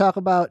you going to talk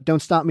about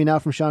Don't Stop Me Now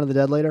from Shaun of the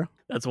Dead later?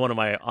 That's one of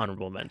my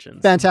honorable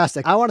mentions.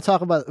 Fantastic. I want to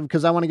talk about,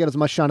 because I want to get as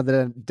much Shaun of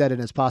the Dead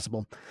in as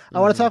possible. I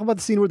want to talk about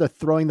the scene where they're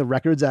throwing the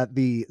records at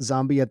the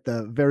zombie at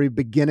the very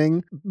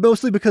beginning,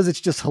 mostly because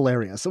it's just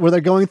hilarious. Where they're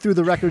going through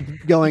the records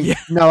going,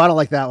 no, I don't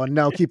like that one.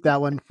 No, keep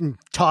that one.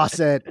 Toss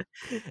it.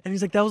 And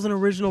he's like, that was an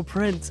original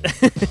print.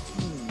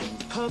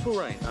 Purple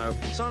Rain.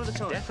 Sign of the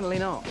Times. Definitely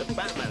not. The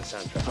Batman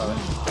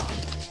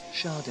soundtrack.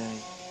 Sade.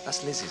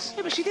 That's Liz's.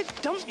 Yeah, but she did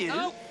dump you.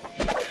 Oh.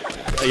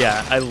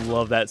 Yeah, I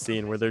love that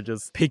scene where they're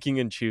just picking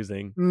and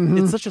choosing.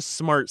 It's such a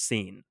smart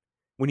scene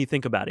when you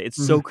think about it. It's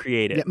so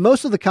creative. Yeah,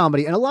 most of the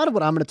comedy, and a lot of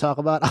what I'm going to talk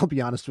about, I'll be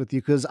honest with you,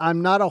 because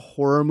I'm not a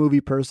horror movie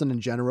person in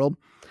general.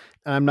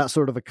 And I'm not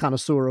sort of a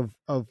connoisseur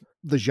of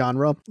the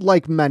genre,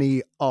 like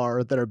many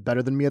are that are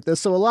better than me at this.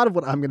 So a lot of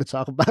what I'm going to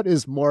talk about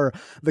is more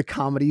the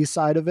comedy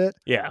side of it.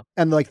 Yeah.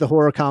 And like the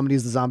horror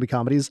comedies, the zombie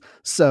comedies.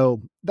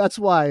 So that's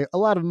why a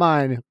lot of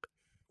mine,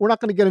 we're not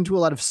going to get into a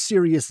lot of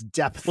serious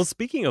depth. Well,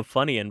 speaking of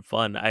funny and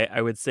fun,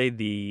 I would say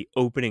the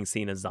opening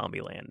scene of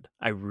Zombieland,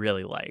 I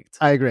really liked.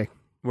 I agree.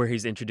 Where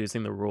he's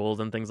introducing the rules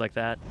and things like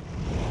that.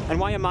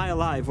 And why am I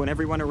alive when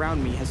everyone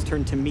around me has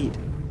turned to meat?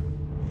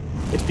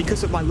 It's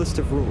because of my list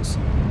of rules.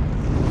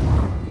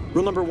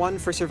 Rule number 1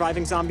 for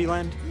surviving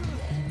Zombieland: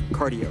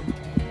 cardio.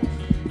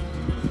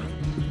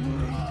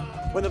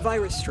 When the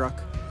virus struck,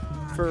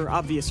 for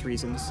obvious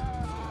reasons,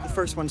 the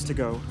first ones to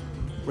go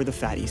were the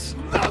fatties.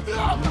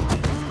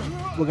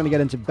 We're going to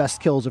get into best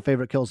kills or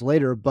favorite kills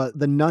later, but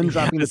the nun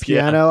dropping the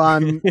piano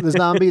on the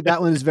zombie,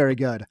 that one is very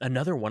good.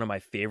 Another one of my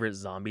favorite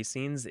zombie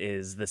scenes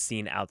is the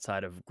scene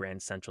outside of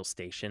Grand Central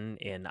Station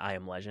in I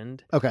Am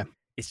Legend. Okay.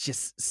 it's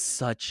just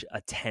such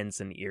a tense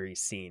and eerie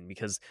scene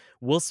because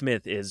Will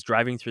Smith is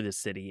driving through the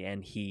city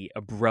and he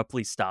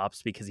abruptly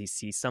stops because he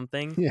sees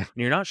something. Yeah. And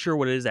you're not sure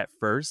what it is at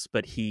first,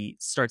 but he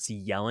starts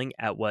yelling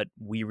at what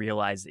we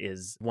realize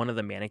is one of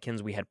the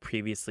mannequins we had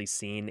previously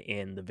seen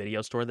in the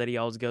video store that he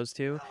always goes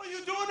to. What are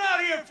you doing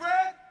out here,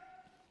 Fred?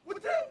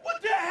 What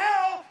the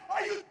hell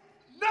are you...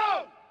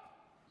 No!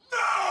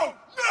 No!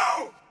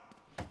 No!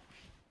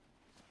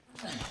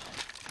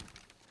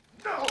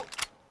 No!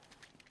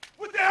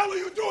 What the hell are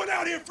you doing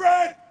out here,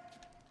 Fred?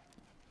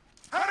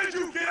 How did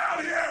you get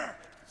out here?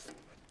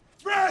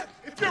 Fred,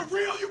 if you're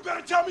real, you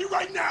better tell me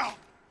right now.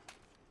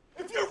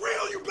 If you're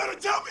real, you better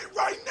tell me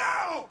right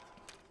now.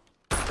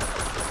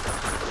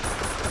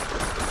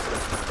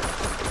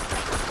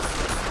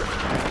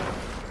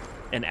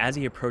 And as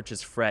he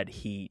approaches Fred,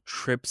 he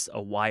trips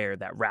a wire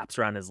that wraps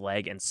around his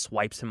leg and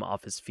swipes him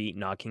off his feet,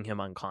 knocking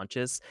him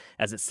unconscious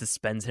as it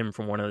suspends him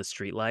from one of the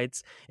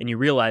streetlights. And you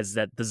realize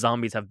that the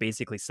zombies have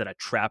basically set a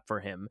trap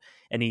for him.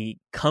 And he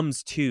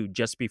comes to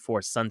just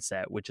before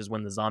sunset, which is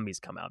when the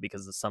zombies come out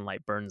because the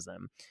sunlight burns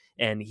them.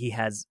 And he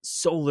has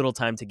so little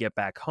time to get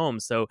back home.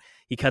 So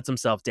he cuts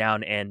himself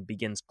down and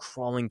begins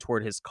crawling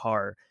toward his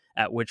car,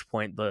 at which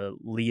point the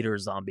leader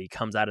zombie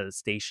comes out of the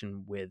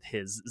station with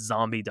his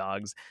zombie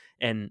dogs.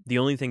 And the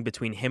only thing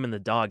between him and the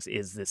dogs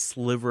is this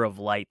sliver of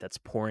light that's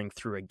pouring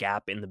through a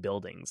gap in the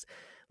buildings,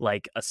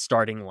 like a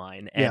starting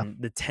line. And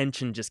the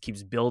tension just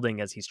keeps building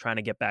as he's trying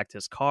to get back to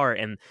his car,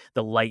 and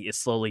the light is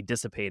slowly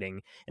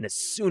dissipating. And as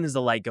soon as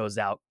the light goes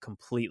out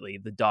completely,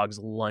 the dogs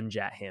lunge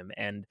at him,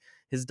 and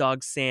his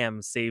dog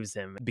Sam saves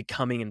him,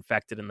 becoming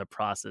infected in the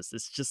process.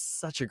 It's just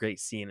such a great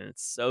scene, and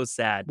it's so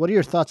sad. What are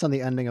your thoughts on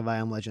the ending of I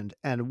Am Legend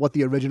and what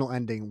the original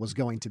ending was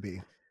going to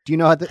be? Do you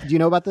know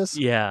about this?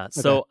 Yeah.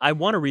 So okay. I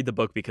want to read the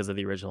book because of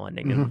the original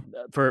ending.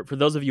 Mm-hmm. And for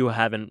those of you who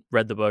haven't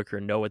read the book or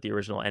know what the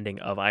original ending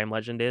of I Am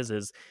Legend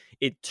is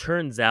it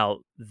turns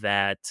out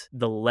that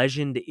the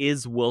legend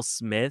is Will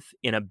Smith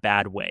in a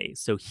bad way.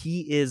 So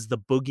he is the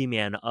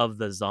boogeyman of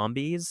the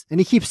zombies. And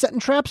he keeps setting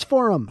traps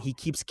for them. He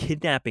keeps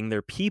kidnapping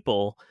their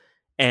people.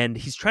 And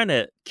he's trying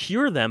to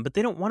cure them, but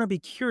they don't want to be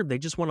cured. They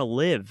just want to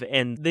live.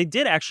 And they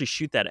did actually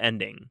shoot that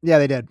ending. Yeah,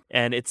 they did.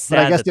 And it's sad.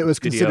 But I guess it was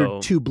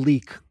considered too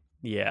bleak.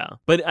 Yeah.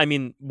 But I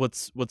mean,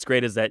 what's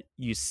great is that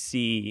you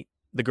see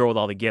the girl with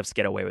all the gifts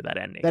get away with that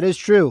ending. That is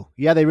true.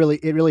 Yeah, it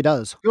really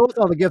does. Girl with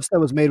all the gifts that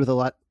was made with a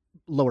lot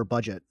lower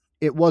budget.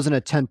 It wasn't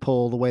a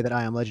tentpole the way that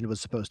I Am Legend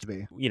was supposed to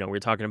be. You know, we're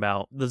talking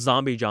about the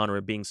zombie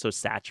genre being so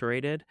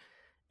saturated.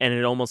 And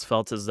it almost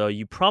felt as though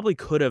you probably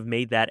could have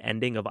made that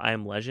ending of I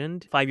Am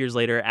Legend 5 years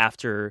later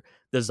after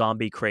the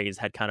zombie craze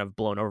had kind of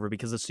blown over,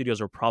 because the studios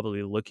were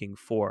probably looking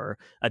for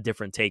a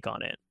different take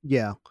on it.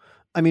 Yeah.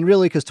 I mean,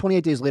 really, because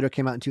 28 Days Later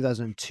came out in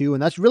 2002,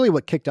 and that's really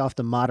what kicked off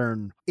the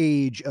modern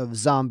age of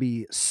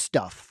zombie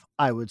stuff,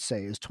 I would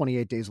say, is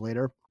 28 Days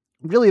Later.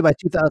 Really, by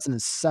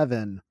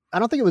 2007, I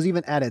don't think it was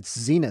even at its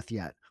zenith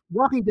yet.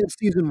 Walking Dead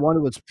Season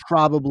 1 was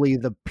probably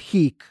the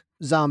peak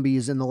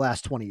zombies in the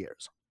last 20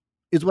 years,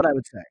 is what I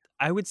would say.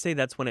 I would say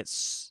that's when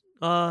it's...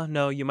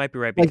 no, you might be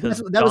right,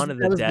 because Dawn of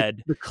the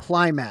Dead... The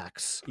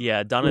climax.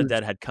 Yeah, Dawn of the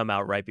Dead had come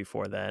out right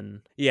before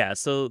then. Yeah,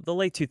 so the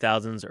late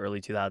 2000s,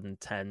 early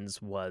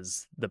 2010s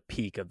was the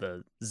peak of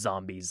the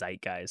zombie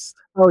zeitgeist.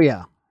 Oh,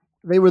 yeah.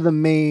 They were the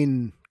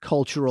main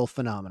cultural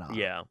phenomenon.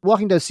 Yeah.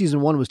 Walking Dead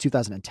Season 1 was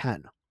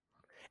 2010.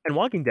 And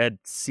Walking Dead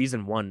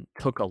Season 1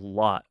 took a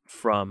lot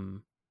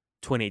from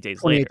 28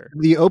 Days Later.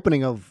 The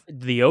opening of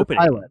the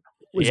pilot.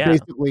 Was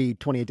basically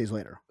 28 Days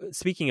Later.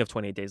 Speaking of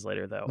 28 Days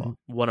Later, though,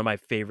 one of my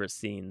favorite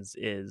scenes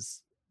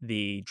is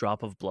the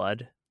drop of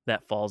blood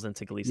that falls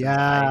into Gleason's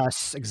eye.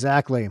 Yes,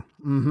 exactly.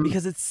 Mm-hmm.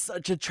 Because it's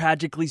such a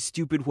tragically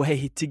stupid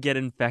way to get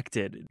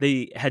infected.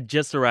 They had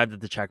just arrived at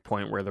the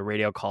checkpoint where the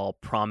radio call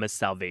promised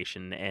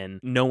salvation,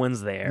 and no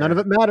one's there. None of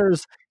it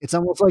matters. It's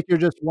almost like you're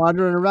just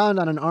wandering around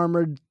on an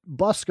armored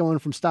bus going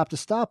from stop to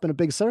stop in a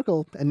big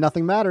circle, and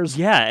nothing matters.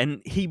 Yeah,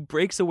 and he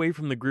breaks away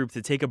from the group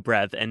to take a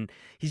breath, and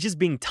he's just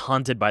being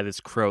taunted by this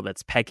crow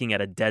that's pecking at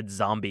a dead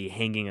zombie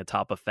hanging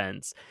atop a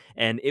fence,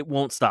 and it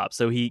won't stop.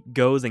 So he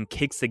goes and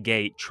kicks the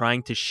gate,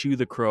 trying to shoo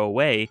the crow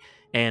away,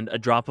 and a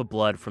drop of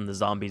blood from the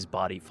zombie's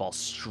body falls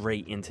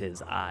straight into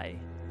his eye.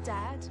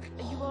 Dad,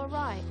 are you all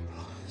right?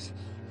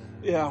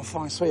 Yeah, I'm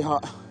fine,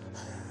 sweetheart.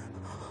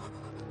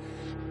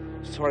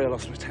 Sorry I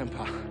lost my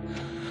temper.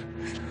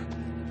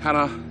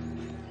 Hannah,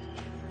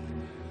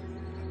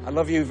 I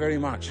love you very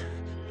much.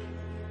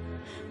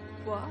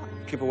 What?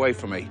 Keep away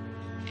from me.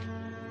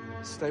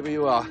 Stay where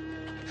you are.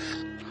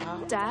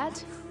 Dad?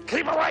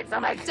 Keep away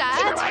from me! Dad?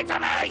 Keep away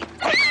from me!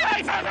 Keep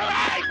away from me!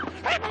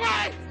 Keep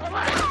away!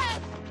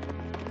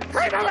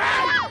 Keep away!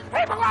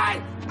 Keep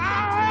away!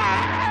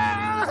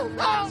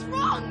 What's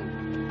wrong?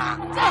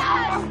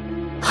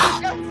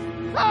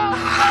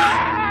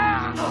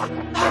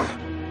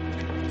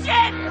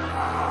 Dad!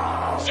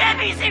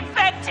 Jenny's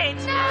infected!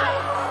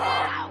 No!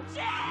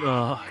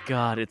 Oh,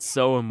 God, it's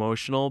so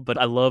emotional, but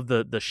I love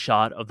the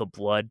shot of the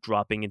blood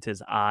dropping into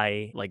his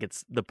eye. Like,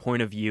 it's the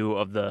point of view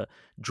of the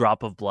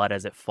drop of blood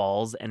as it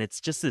falls, and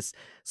it's just this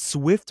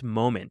swift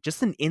moment,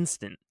 just an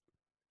instant.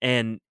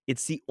 And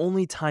it's the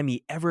only time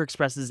he ever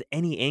expresses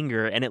any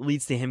anger, and it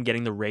leads to him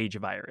getting the rage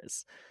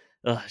virus.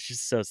 Ugh, it's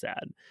just so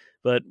sad.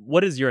 But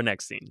what is your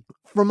next scene?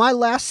 For my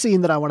last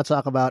scene that I want to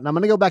talk about, and I'm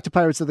going to go back to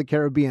Pirates of the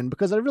Caribbean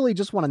because I really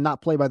just want to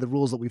not play by the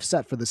rules that we've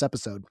set for this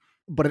episode,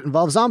 but it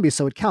involves zombies,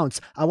 so it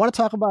counts. I want to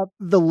talk about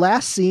the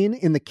last scene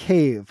in the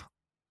cave,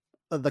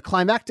 the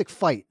climactic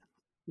fight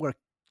where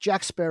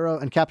Jack Sparrow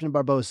and Captain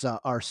Barbossa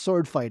are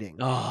sword fighting.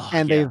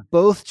 And they've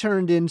both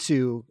turned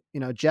into,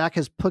 Jack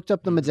has picked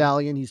up the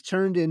medallion. He's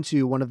turned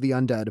into one of the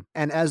undead.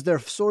 And as they're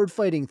sword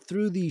fighting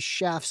through these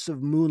shafts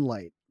of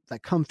moonlight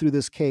that come through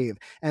this cave,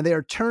 and they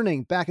are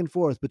turning back and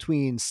forth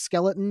between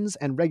skeletons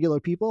and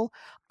regular people,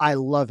 I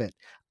love it.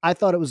 I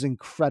thought it was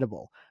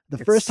incredible.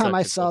 It's first time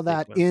I saw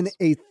that in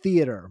a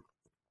theater,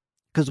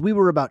 because we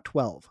were about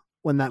 12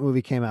 when that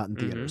movie came out in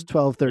theaters,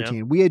 12, 13.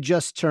 Yep. We had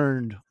just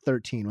turned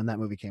 13 when that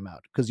movie came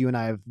out because you and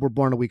I were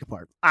born a week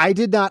apart. I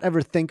did not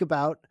ever think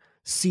about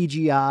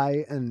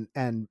CGI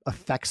and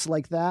effects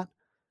like that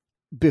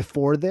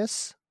before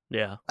this.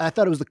 Yeah. I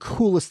thought it was the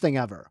coolest thing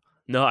ever.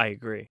 No, I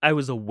agree. I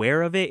was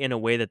aware of it in a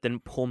way that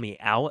didn't pull me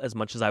out as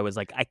much as I was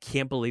like, I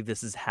can't believe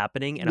this is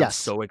happening. And I'm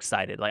so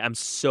excited. Like, I'm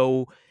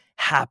so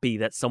happy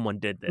that someone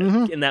did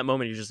this. In that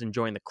moment, you're just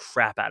enjoying the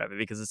crap out of it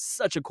because it's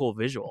such a cool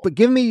visual. But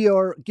give me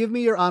your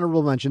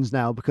honorable mentions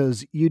now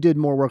because you did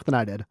more work than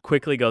I did.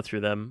 Quickly go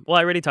through them. Well,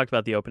 I already talked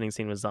about the opening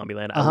scene with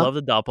Zombieland. I love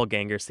the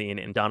doppelganger scene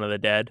in Dawn of the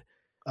Dead.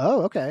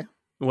 Oh, okay.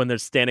 When they're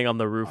standing on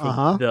the roof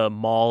of the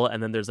mall,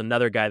 and then there's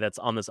another guy that's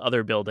on this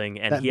other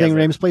building, and that Ving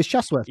Rhames plays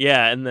chess with.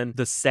 Yeah, and then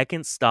the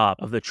second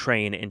stop of the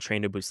train in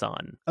Train to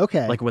Busan.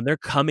 Okay. Like when they're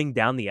coming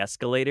down the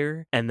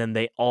escalator, and then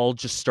they all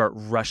just start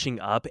rushing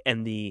up,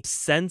 and the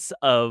sense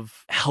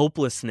of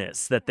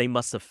helplessness that they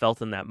must have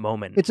felt in that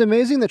moment. It's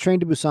amazing that Train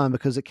to Busan,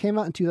 because it came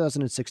out in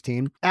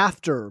 2016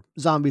 after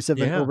zombies have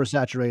been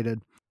oversaturated.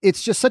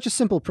 It's just such a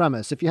simple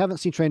premise. If you haven't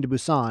seen Train to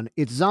Busan,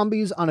 it's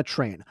zombies on a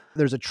train.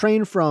 There's a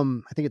train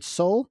from, I think it's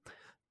Seoul,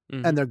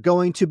 and they're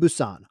going to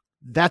Busan.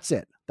 That's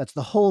it. That's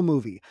the whole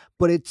movie.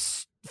 But it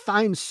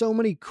finds so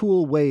many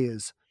cool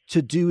ways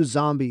to do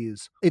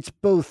zombies. It's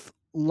both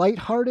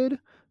lighthearted,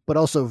 but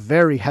also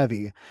very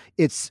heavy.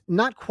 It's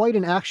not quite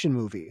an action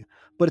movie,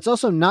 but it's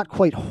also not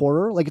quite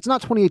horror. Like, it's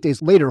not 28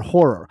 Days Later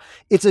horror.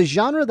 It's a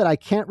genre that I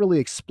can't really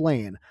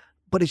explain,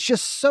 but it's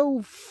just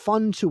so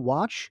fun to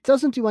watch. It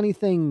doesn't do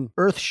anything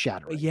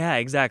earth-shattering. Yeah,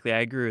 exactly.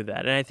 I agree with that.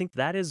 And I think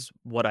that is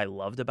what I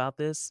loved about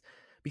this.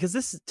 Because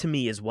this, to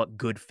me, is what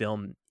good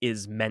film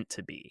is meant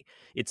to be.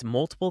 It's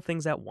multiple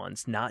things at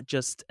once, not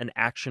just an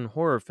action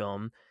horror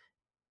film,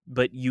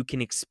 but you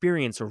can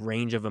experience a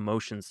range of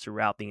emotions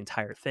throughout the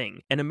entire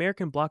thing. And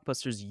American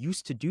blockbusters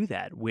used to do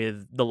that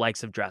with the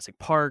likes of Jurassic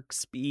Park,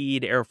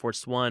 Speed, Air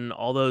Force One,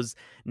 all those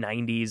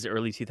 90s,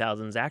 early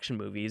 2000s action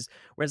movies,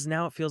 whereas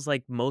now it feels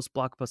like most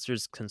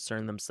blockbusters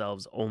concern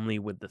themselves only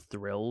with the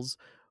thrills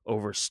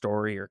over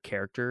story or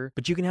character,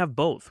 but you can have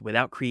both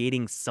without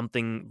creating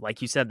something, like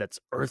you said, that's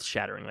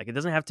earth-shattering. Like, it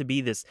doesn't have to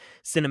be this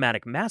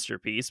cinematic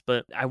masterpiece,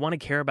 but I want to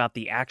care about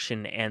the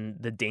action and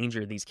the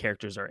danger these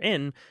characters are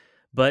in,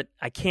 but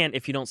I can't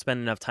if you don't spend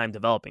enough time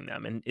developing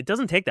them. And it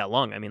doesn't take that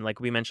long. I mean, like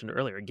we mentioned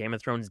earlier, Game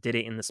of Thrones did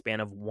it in the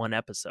span of one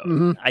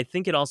episode. I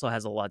think it also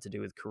has a lot to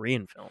do with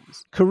Korean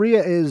films.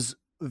 Korea is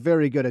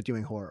very good at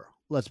doing horror.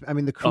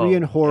 The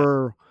Korean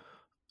horror...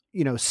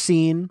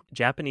 scene.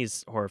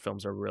 Japanese horror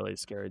films are really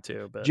scary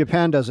too, but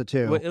Japan does it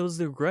too. It was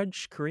The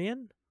Grudge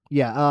Korean?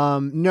 Yeah.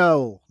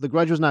 No, The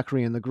Grudge was not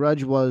Korean. The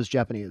Grudge was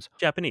Japanese.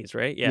 Japanese,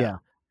 right? Yeah.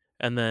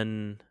 And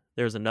then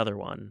there's another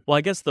one. Well,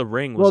 I guess The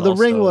Ring was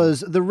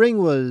The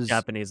Ring was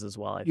Japanese as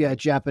well, I think. Yeah,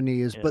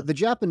 Japanese. Yeah. But the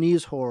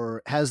Japanese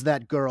horror has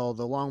that girl,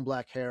 the long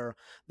black hair.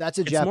 That's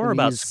a Japanese more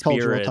about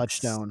cultural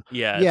touchstone.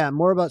 Yeah. Yeah,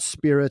 more about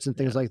spirits and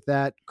things like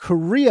that.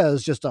 Korea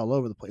is just all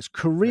over the place.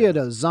 Korea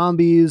does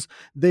zombies.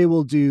 They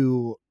will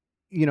do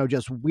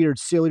just weird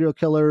serial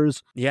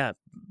killers. Yeah,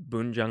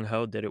 Boon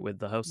Jung-ho did it with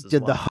The Host as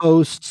well. The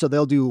Host, so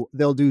they'll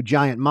do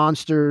giant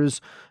monsters.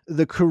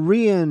 The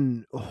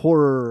Korean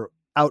horror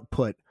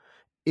output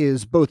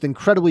is both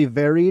incredibly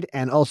varied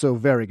and also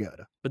very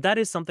good. But that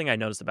is something I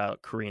noticed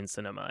about Korean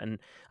cinema, and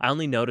I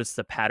only noticed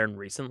the pattern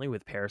recently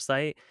with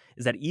Parasite,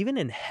 is that even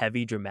in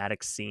heavy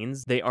dramatic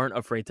scenes, they aren't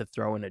afraid to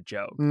throw in a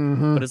joke.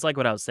 But it's like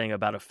what I was saying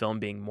about a film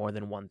being more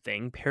than one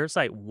thing.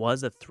 Parasite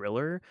was a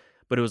thriller,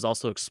 but it was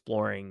also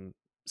exploring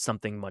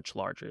something much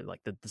larger, like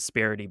the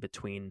disparity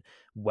between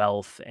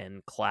wealth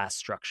and class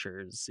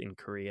structures in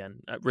Korea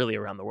and really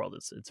around the world.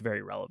 It's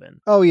very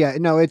relevant. Oh yeah,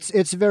 no,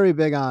 it's very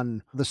big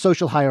on the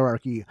social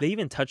hierarchy. They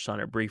even touched on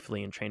it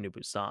briefly in Train to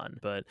Busan.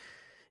 But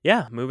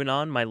yeah, moving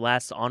on, my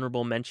last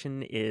honorable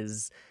mention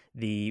is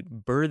the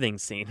birthing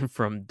scene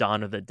from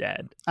Dawn of the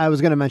Dead. I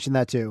was going to mention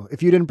that too.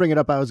 If you didn't bring it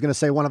up, I was going to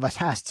say one of us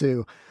has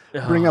to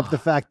bring up the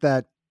fact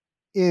that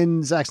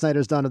in Zack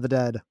Snyder's Dawn of the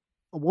Dead,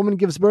 a woman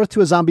gives birth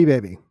to a zombie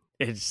baby.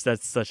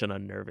 That's such an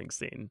unnerving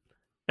scene.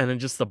 And then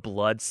just the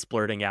blood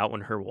splurting out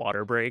when her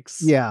water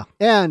breaks. Yeah.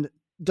 And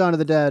Dawn of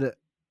the Dead,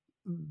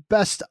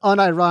 best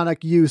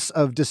unironic use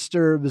of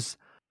Disturbed's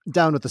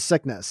Down with the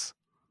Sickness.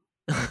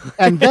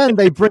 And then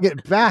they bring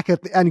it back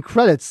at the end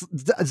credits.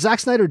 Zack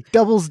Snyder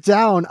doubles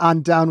down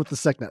on Down with the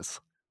Sickness.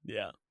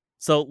 Yeah.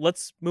 So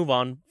let's move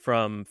on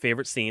from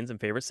favorite scenes and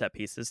favorite set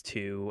pieces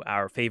to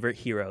our favorite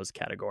heroes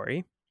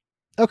category.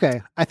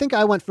 Okay, I think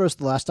I went first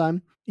the last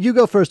time. You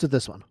go first with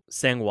this one.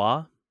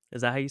 Sang-Hwa,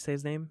 is that how you say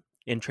his name?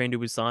 In Train to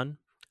Busan?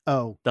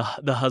 Oh. The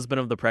husband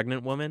of the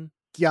pregnant woman?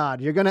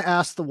 God, you're going to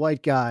ask the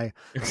white guy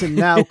to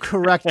now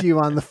correct you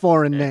on the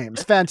foreign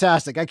names.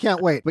 Fantastic. I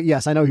can't wait. But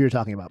yes, I know who you're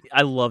talking about.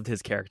 I loved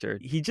his character.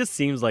 He just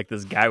seems like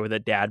this guy with a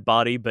dad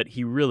body, but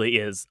he really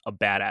is a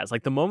badass.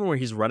 Like the moment where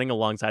he's running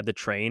alongside the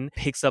train,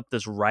 picks up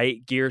this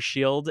right gear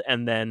shield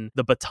and then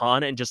the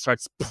baton and just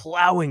starts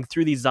plowing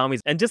through these zombies.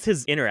 And just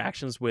his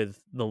interactions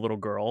with the little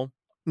girl.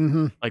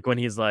 Mm-hmm. Like when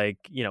he's like,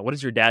 what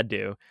does your dad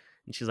do?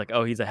 And she's like,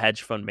 oh, he's a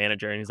hedge fund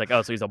manager. And he's like,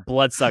 oh, so he's a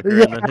bloodsucker.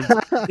 Yeah. And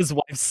then his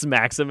wife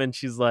smacks him and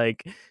she's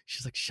like,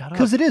 shut up.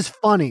 Because it is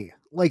funny.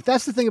 Like,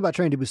 that's the thing about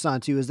Train to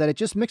Busan, too, is that it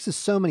just mixes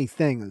so many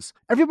things.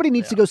 Everybody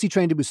needs to go see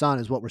Train to Busan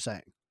is what we're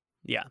saying.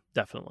 Yeah,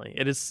 definitely.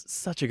 It is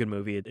such a good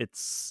movie.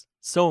 It's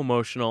so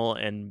emotional,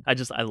 and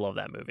I love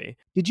that movie.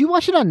 Did you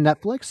watch it on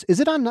Netflix? Is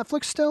it on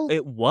Netflix still?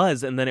 It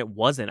was, and then it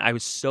wasn't. I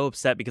was so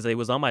upset because it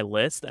was on my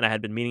list, and I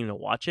had been meaning to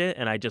watch it,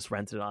 and I just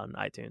rented it on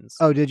iTunes.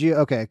 Oh, did you?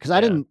 Okay, because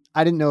I didn't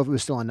know if it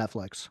was still on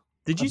Netflix.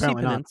 Did you see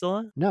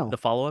Peninsula? Not. No. The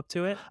follow-up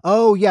to it?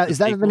 Oh, yeah. Is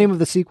that the name of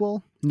the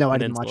sequel? No, Peninsula, I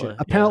didn't watch it.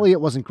 Apparently,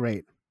 it wasn't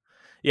great.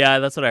 Yeah,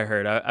 that's what I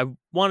heard. I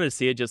wanted to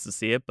see it just to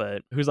see it,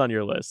 but who's on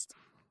your list?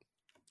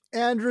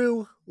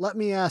 Andrew, let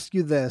me ask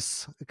you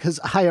this, because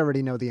I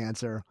already know the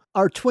answer.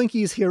 Are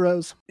Twinkies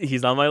heroes?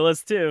 He's on my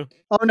list, too.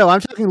 Oh, no,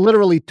 I'm talking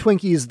literally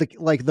Twinkies,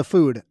 the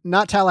food,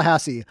 not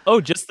Tallahassee. Oh,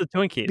 just the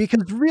Twinkies.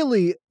 Because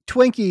really,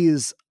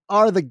 Twinkies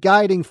are the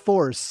guiding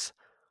force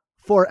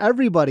for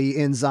everybody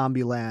in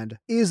Zombieland,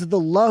 is the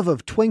love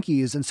of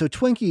Twinkies, and so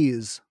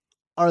Twinkies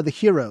are the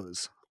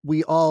heroes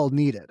we all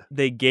needed.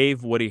 They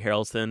gave Woody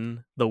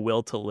Harrelson the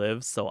will to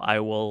live, so I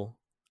will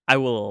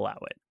allow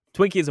it.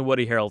 Twinkies and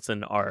Woody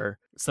Harrelson are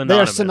synonymous.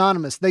 They are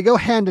synonymous. They go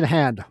hand in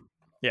hand.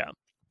 Yeah.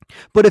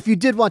 But if you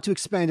did want to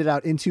expand it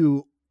out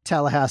into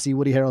Tallahassee,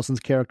 Woody Harrelson's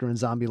character in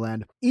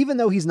Zombieland, even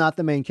though he's not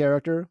the main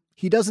character,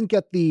 he doesn't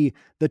get the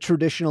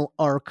traditional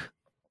arc,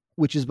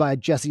 which is by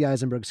Jesse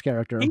Eisenberg's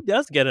character. He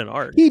does get an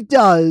arc. He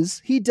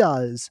does.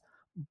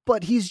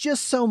 But he's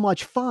just so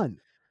much fun.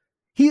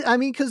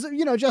 Because,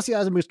 Jesse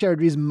Eisenberg's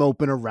character, he's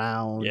moping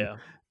around. Yeah.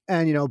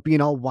 And,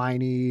 being all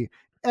whiny.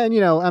 And,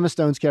 Emma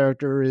Stone's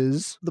character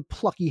is the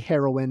plucky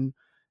heroine.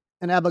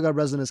 And Abigail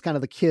Breslin is kind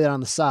of the kid on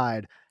the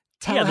side.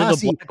 Yeah, they're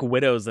the Black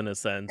Widows in a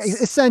sense.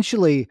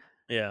 Essentially.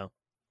 Yeah.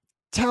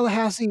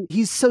 Tallahassee,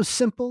 he's so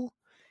simple.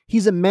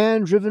 He's a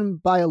man driven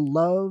by a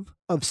love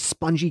of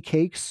spongy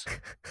cakes,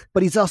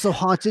 but he's also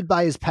haunted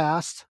by his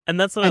past. And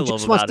that's what I love about him. And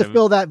just wants to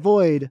fill that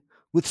void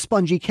with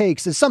spongy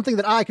cakes. Is something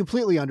that I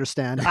completely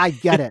understand. I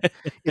get it.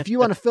 If you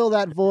want to fill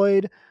that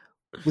void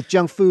with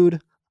junk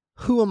food,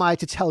 who am I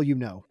to tell you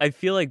no? I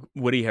feel like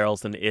Woody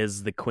Harrelson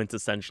is the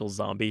quintessential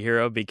zombie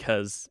hero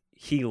because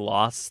he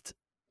lost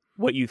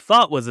what you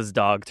thought was his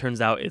dog.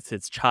 Turns out it's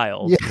his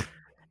child. Yeah.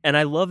 And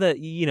I love that,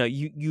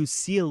 you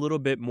see a little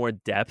bit more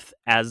depth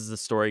as the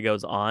story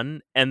goes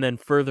on. And then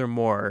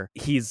furthermore,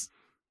 he's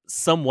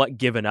somewhat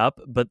given up,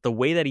 but the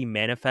way that he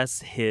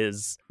manifests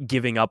his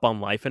giving up on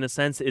life in a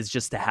sense is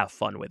just to have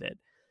fun with it.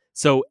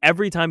 So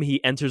every time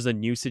he enters a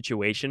new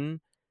situation,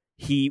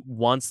 he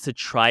wants to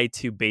try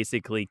to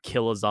basically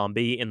kill a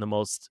zombie in the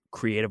most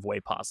creative way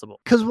possible.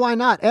 Because why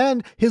not?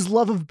 And his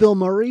love of Bill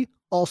Murray,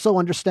 also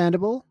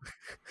understandable.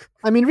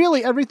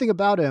 Really, everything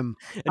about him.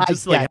 And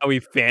just like how he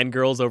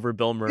fangirls over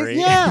Bill Murray.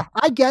 Yeah,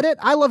 I get it.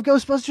 I love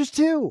Ghostbusters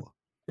too.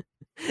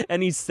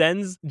 And he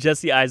sends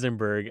Jesse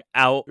Eisenberg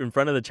out in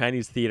front of the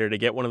Chinese theater to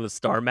get one of the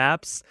star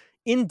maps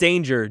in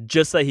danger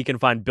just so he can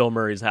find Bill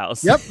Murray's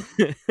house. Yep.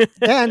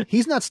 And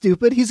he's not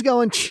stupid. He's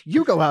going,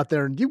 you go out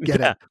there and you get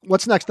it.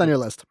 What's next on your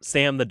list?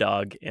 Sam the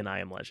dog in I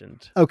Am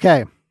Legend.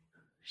 Okay.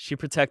 She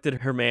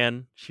protected her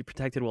man. She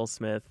protected Will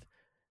Smith.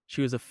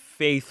 She was a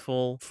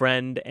faithful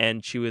friend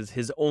and she was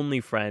his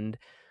only friend.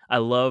 I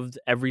loved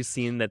every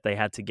scene that they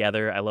had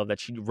together. I love that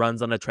she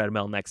runs on a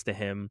treadmill next to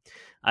him.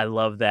 I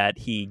love that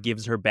he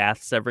gives her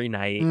baths every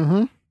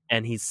night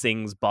and he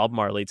sings Bob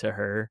Marley to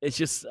her. It's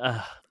just,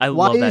 I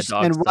love that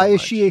dog. And why is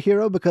she a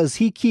hero? Because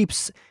he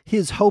keeps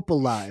his hope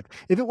alive.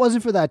 If it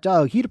wasn't for that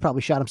dog, he'd have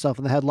probably shot himself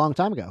in the head a long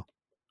time ago.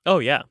 Oh,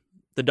 yeah.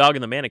 The dog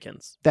and the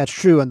mannequins. That's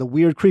true. And the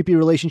weird, creepy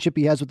relationship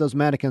he has with those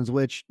mannequins,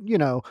 which,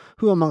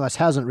 who among us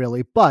hasn't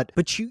really, but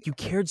you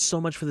cared so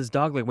much for this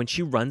dog. Like when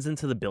she runs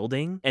into the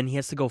building and he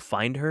has to go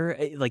find her,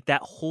 like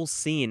that whole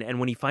scene. And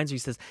when he finds her, he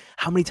says,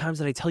 how many times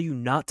did I tell you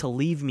not to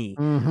leave me?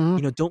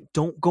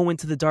 Don't go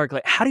into the dark.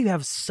 Like, how do you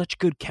have such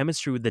good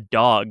chemistry with the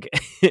dog?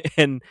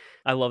 And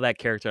I love that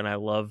character. And I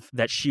love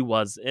that she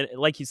was,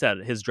 like you said,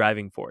 his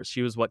driving force.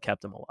 She was what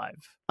kept him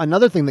alive.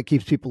 Another thing that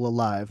keeps people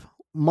alive,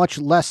 much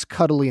less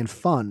cuddly and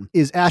fun,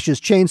 is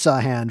Ash's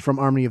chainsaw hand from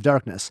Army of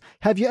Darkness.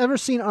 Have you ever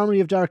seen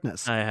Army of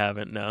Darkness? I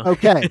haven't, no.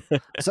 Okay.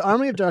 So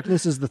Army of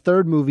Darkness is the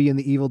third movie in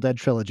the Evil Dead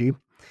trilogy.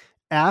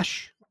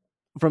 Ash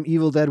from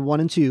Evil Dead 1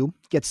 and 2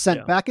 gets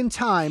sent back in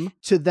time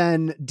to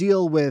then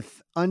deal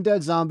with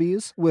undead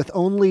zombies with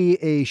only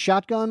a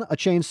shotgun, a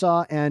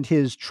chainsaw, and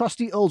his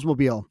trusty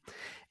Oldsmobile.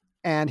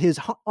 And his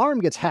arm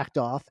gets hacked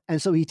off,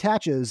 and so he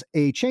attaches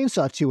a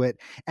chainsaw to it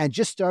and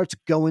just starts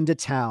going to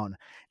town.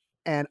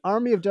 And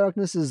Army of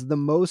Darkness is the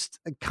most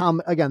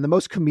the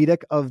most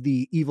comedic of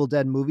the Evil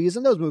Dead movies,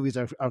 and those movies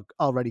are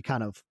already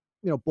kind of,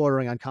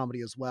 bordering on comedy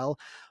as well.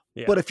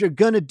 Yeah. But if you're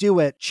going to do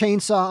it,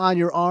 chainsaw on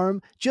your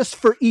arm, just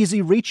for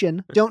easy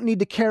reaching, don't need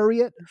to carry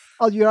it.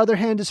 Your other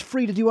hand is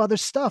free to do other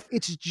stuff.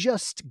 It's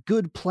just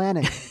good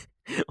planning.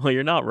 Well,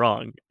 you're not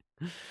wrong.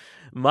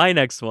 My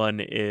next one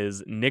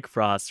is Nick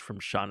Frost from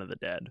Shaun of the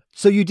Dead.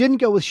 So you didn't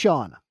go with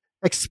Shaun.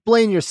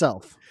 Explain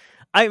yourself.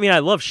 I mean, I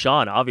love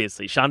Shaun,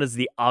 obviously. Shaun is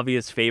the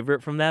obvious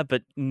favorite from that,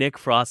 but Nick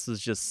Frost is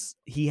just,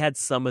 he had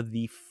some of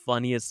the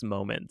funniest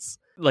moments.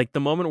 Like the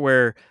moment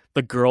where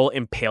the girl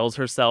impales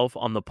herself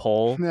on the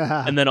pole,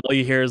 and then all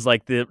you hear is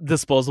like the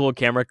disposable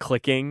camera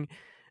clicking,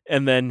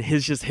 and then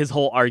his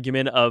whole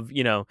argument of,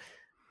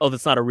 oh,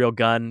 that's not a real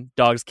gun.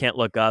 Dogs can't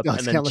look up.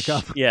 Dogs can't look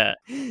up. Yeah.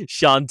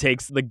 Shaun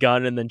takes the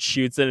gun and then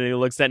shoots it, and he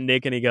looks at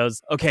Nick and he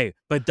goes, okay,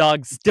 but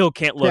dogs still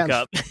can't look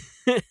up.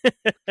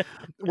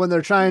 When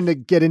they're trying to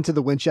get into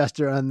the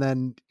Winchester, and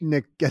then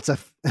Nick gets a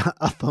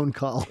phone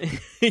call.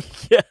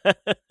 Yeah.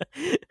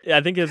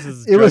 I think it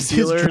was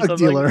his drug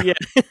dealer. Yeah.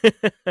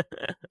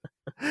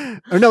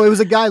 Or no, it was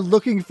a guy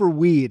looking for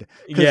weed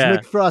because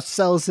Nick Frost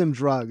sells him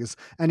drugs.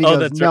 And he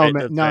goes, no,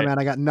 man,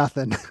 I got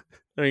nothing.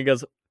 And he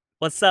goes,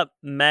 what's up,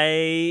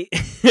 mate?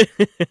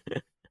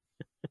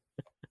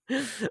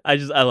 I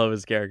love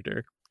his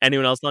character.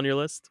 Anyone else on your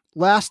list?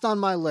 Last on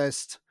my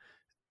list,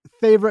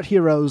 favorite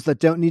heroes that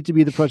don't need to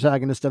be the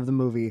protagonist of the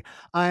movie.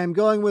 I am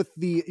going with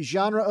the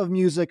genre of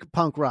music,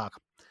 punk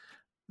rock.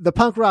 The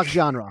punk rock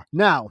genre.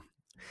 Now,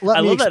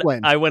 let me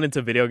explain. I went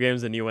into video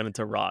games and you went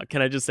into rock.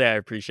 Can I just say I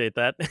appreciate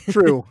that?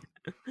 True.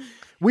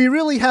 We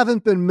really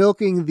haven't been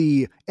milking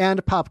the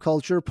and pop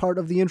culture part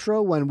of the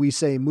intro when we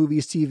say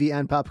movies, TV,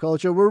 and pop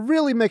culture. We're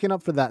really making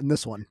up for that in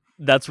this one.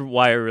 That's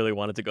why I really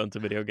wanted to go into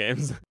video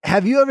games.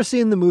 Have you ever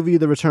seen the movie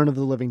The Return of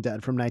the Living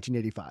Dead from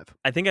 1985?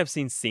 I think I've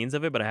seen scenes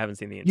of it, but I haven't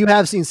seen the intro. You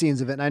have seen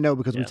scenes of it, and I know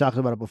because we talked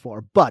about it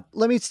before. But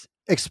let me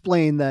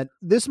explain that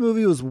this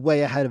movie was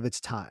way ahead of its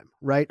time,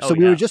 right? So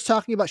we were just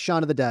talking about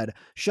Shaun of the Dead.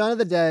 Shaun of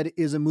the Dead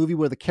is a movie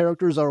where the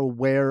characters are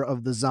aware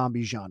of the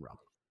zombie genre.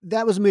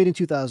 That was made in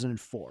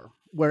 2004,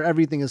 where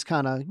everything has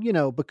kind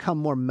of, become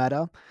more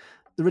meta.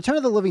 The Return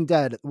of the Living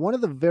Dead, one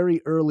of the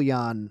very early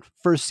on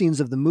first scenes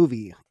of the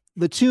movie,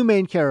 the two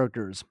main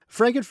characters,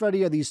 Frank and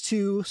Freddy, are these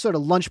two sort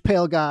of lunch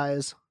pail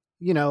guys,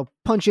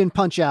 punch in,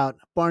 punch out,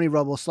 Barney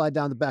Rubble, slide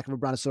down the back of a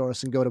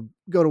brontosaurus and go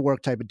to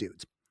work type of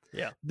dudes.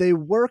 Yeah. They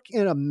work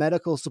in a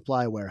medical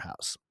supply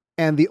warehouse.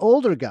 And the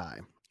older guy,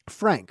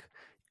 Frank,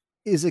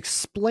 is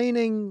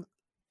explaining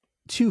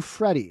to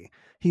Freddy.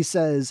 He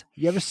says,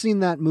 you ever seen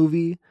that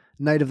movie,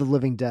 Night of the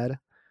Living Dead?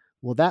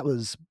 Well, that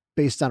was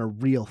based on a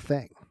real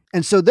thing.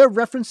 And so they're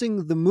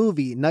referencing the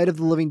movie Night of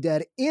the Living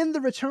Dead in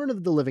The Return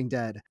of the Living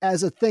Dead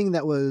as a thing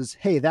that was,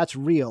 hey, that's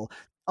real.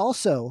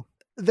 Also,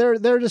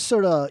 they're just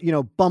sort of,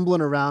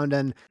 bumbling around,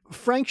 and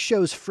Frank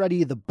shows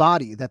Freddy the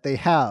body that they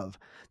have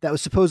that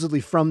was supposedly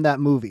from that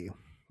movie.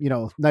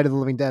 Night of the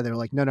Living Dead, they were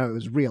like, no, it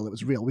was real. It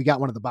was real. We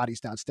got one of the bodies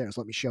downstairs.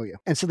 Let me show you.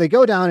 And so they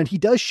go down, and he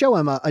does show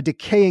him a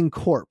decaying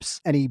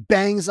corpse, and he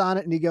bangs on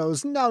it, and he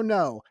goes,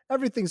 no,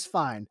 everything's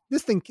fine.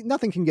 This thing,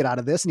 nothing can get out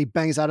of this. And he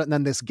bangs out it, and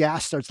then this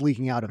gas starts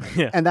leaking out of it.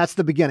 Yeah. And that's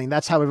the beginning.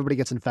 That's how everybody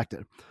gets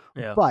infected.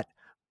 Yeah. But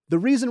the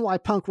reason why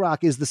punk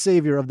rock is the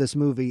savior of this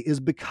movie is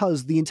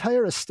because the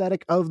entire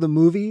aesthetic of the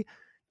movie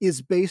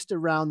is based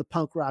around the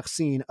punk rock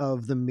scene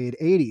of the mid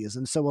 80s.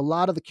 And so a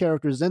lot of the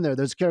characters in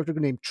there's a character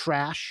named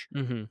Trash.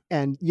 Mm-hmm.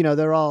 And,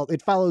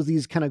 it follows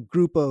these kind of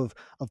group of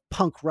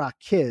punk rock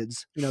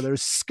kids.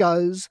 There's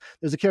Scuzz.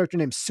 There's a character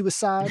named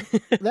Suicide.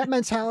 That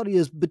mentality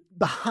is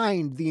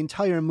behind the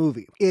entire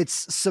movie.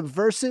 It's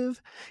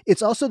subversive.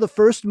 It's also the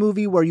first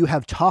movie where you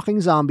have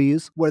talking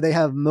zombies, where they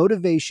have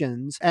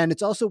motivations. And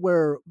it's also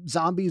where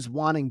zombies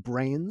wanting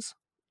brains.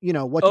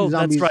 What do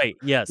zombies? That's right.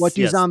 Yes. What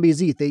do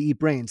zombies eat? They eat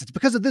brains. It's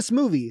because of this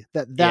movie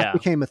that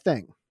became a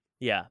thing.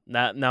 Yeah.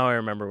 Now I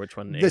remember which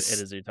one it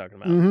is you're talking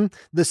about. Mm-hmm.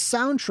 The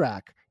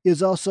soundtrack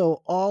is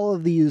also all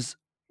of these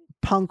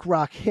punk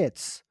rock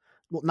hits.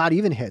 Well, not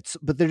even hits,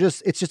 but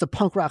it's just a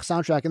punk rock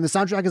soundtrack, and the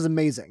soundtrack is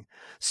amazing.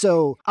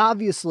 So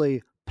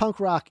obviously, punk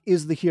rock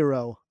is the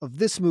hero of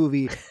this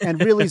movie, and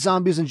really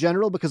zombies in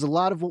general, because a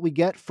lot of what we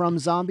get from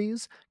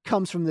zombies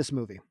comes from this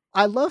movie.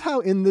 I love how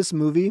in this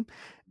movie,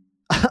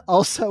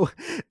 also,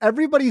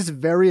 everybody's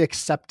very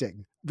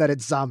accepting that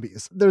it's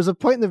zombies. There's a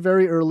point in the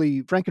very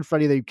early Frank and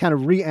Freddy, they kind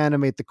of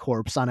reanimate the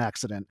corpse on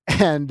accident.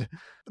 And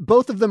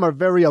both of them are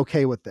very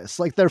okay with this.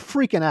 Like, they're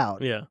freaking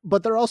out. Yeah.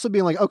 But they're also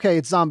being like, okay,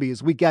 it's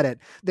zombies. We get it.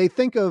 They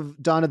think of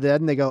Dawn of the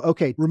Dead and they go,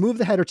 okay, remove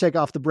the head or take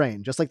off the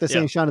brain. Just like they say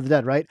in Shaun of the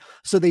Dead, right?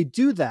 So they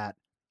do that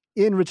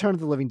in Return of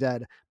the Living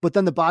Dead, but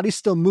then the body's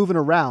still moving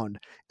around,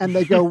 and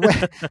they go,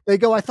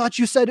 I thought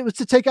you said it was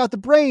to take out the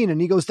brain. And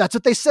he goes, that's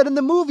what they said in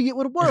the movie. It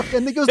would work.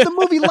 And he goes, the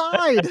movie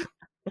lied.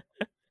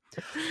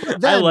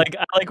 I like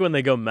when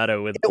they go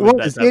meta with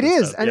it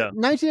is, stuff. and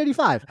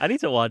 1985. I need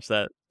to watch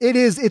that. It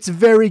is. It's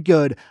very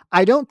good.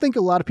 I don't think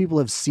a lot of people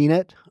have seen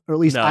it, or at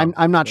least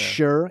I'm not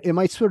sure. It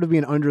might sort of be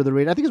an under the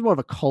radar. I think it's more of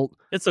a cult.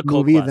 It's a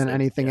cult movie classic, than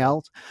anything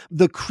else.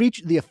 The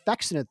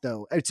effects in it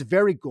though, it's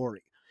very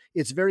gory.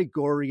 It's very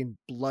gory and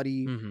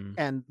bloody,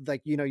 and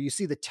like you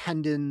see the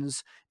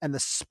tendons and the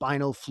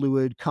spinal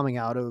fluid coming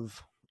out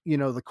of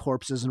the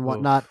corpses and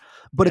whatnot.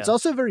 But it's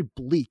also very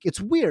bleak. It's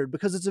weird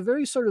because it's a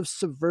very sort of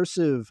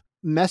subversive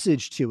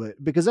message to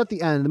it. Because at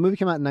the end, the movie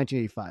came out in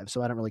 1985,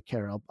 so I don't really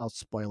care. I'll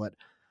spoil it.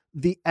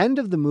 The end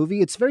of the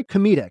movie, it's very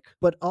comedic,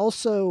 but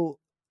also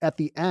at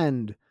the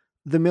end,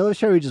 the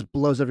military just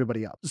blows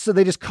everybody up. So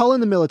they just call in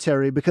the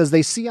military because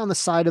they see on the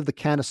side of the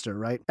canister,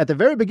 right? At the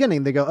very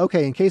beginning, they go,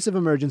 okay, in case of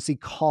emergency,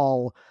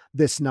 call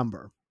this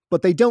number.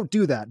 But they don't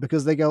do that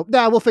because they go,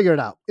 nah, we'll figure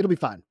it out. It'll be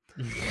fine.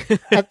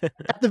 at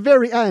the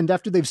very end,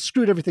 after they've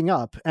screwed everything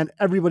up and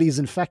everybody's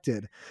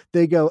infected,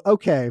 they go,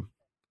 okay,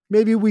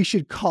 maybe we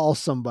should call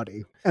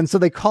somebody. And so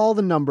they call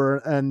the number,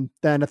 and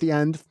then at the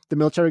end, the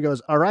military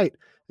goes, all right,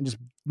 and just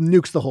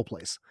nukes the whole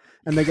place.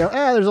 And they go,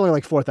 there's only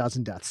like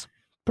 4,000 deaths.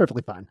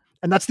 Perfectly fine.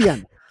 And that's the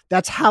end.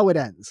 That's how it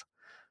ends.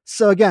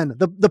 So again,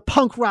 the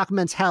punk rock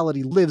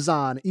mentality lives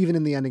on even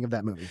in the ending of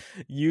that movie.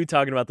 You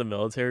talking about the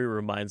military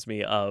reminds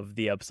me of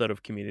the episode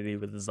of Community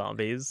with the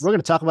zombies. We're going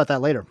to talk about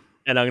that later.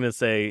 And I'm going to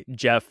say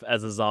Jeff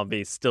as a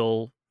zombie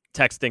still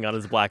texting on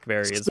his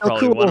BlackBerry is So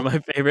probably cool. one of my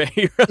favorite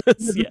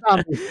heroes.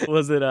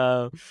 Was it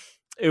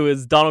it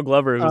was Donald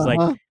Glover who was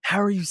like,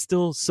 how are you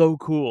still so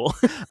cool?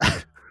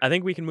 I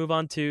think we can move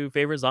on to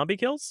favorite zombie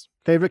kills.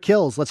 Favorite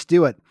kills. Let's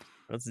do it.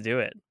 Let's do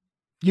it.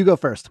 You go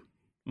first.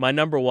 My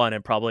number one,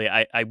 and probably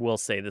I will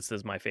say this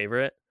is my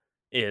favorite,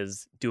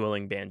 is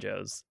Dueling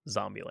Banjos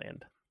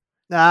Zombieland.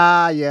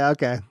 Yeah,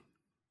 okay.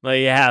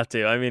 Like, you have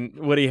to. I mean,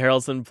 Woody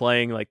Harrelson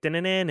playing like, and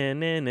then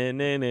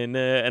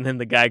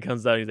the guy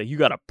comes out, he's like, you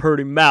got a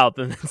pretty mouth,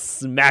 and then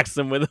smacks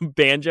him with a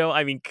banjo.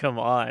 I mean, come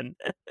on.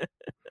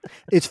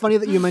 It's funny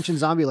that you mentioned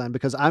Zombieland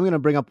because I'm going to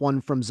bring up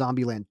one from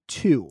Zombieland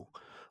 2,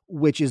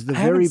 which is the I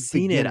very haven't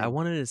seen beginning. it. I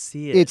wanted to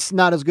see it. It's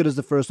not as good as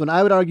the first one.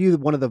 I would argue that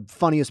one of the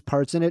funniest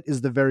parts in it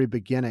is the very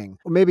beginning.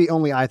 Or maybe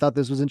only I thought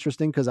this was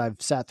interesting because I've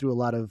sat through a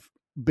lot of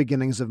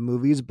beginnings of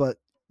movies, but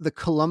the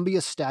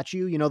Columbia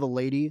statue, the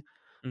lady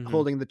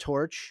holding the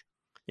torch.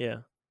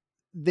 Yeah.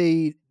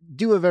 They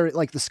do a very,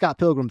 like the Scott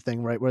Pilgrim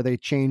thing, right? Where they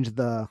change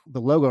the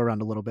logo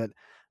around a little bit.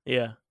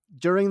 Yeah.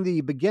 During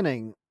the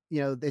beginning,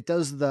 it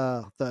does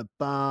the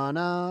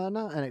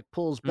banana and it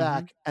pulls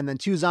back, and then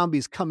two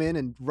zombies come in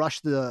and rush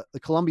the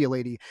Columbia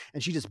lady,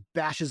 and she just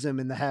bashes him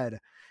in the head.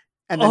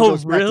 And then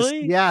goes back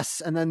really?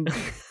 Yes. And then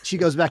she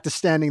goes back to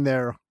standing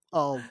there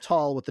all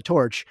tall with the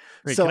torch.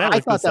 Wait, so I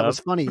thought that was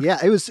funny. Yeah,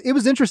 it was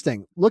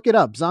interesting. Look it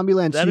up.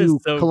 Zombieland 2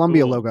 so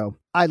Columbia cool. logo.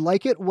 I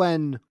like it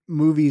when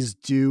movies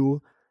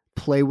do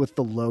play with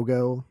the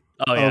logo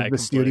of the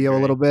studio a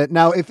little bit.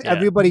 Now, if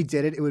everybody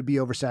did it, it would be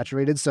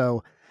oversaturated.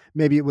 So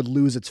maybe it would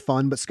lose its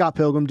fun. But Scott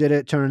Pilgrim did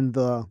it, turned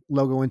the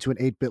logo into an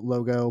 8-bit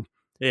logo.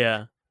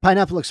 Yeah.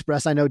 Pineapple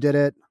Express, I know, did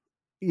it.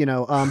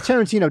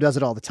 Tarantino does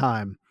it all the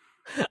time.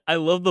 I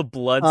love the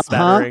blood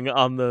spattering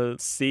on the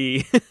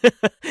sea.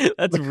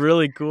 That's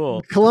really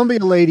cool. Columbia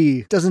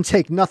lady doesn't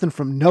take nothing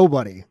from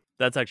nobody.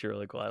 That's actually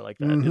really cool. I like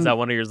that. Is that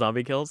one of your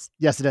zombie kills?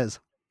 Yes, it is.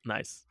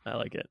 Nice. I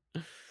like it.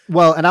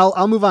 Well, and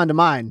I'll move on to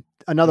mine.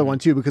 Another one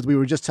too, because we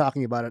were just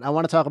talking about it. I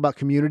want to talk about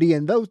Community,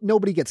 and though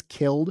nobody gets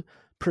killed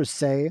per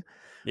se.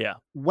 Yeah.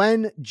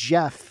 When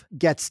Jeff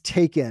gets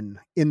taken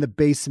in the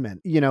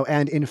basement,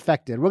 and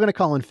infected, we're going to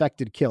call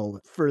infected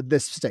killed for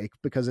this sake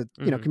because it,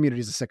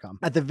 Community is a sitcom.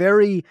 At the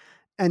very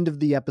end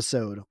of the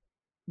episode,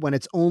 when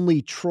it's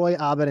only Troy,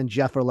 Abed, and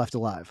Jeff are left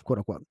alive, quote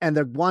unquote, and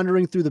they're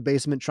wandering through the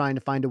basement trying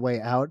to find a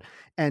way out,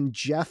 and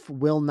Jeff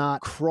will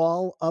not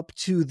crawl up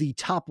to the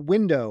top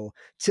window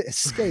to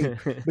escape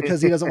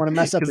because he doesn't want to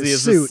mess up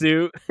his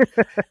suit.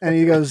 And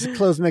he goes,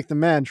 clothes make the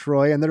man,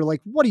 Troy. And they're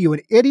like, what are you,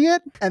 an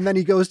idiot? And then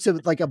he goes to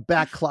like a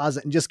back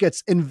closet and just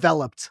gets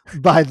enveloped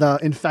by the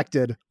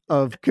infected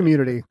of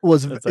Community. It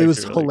was really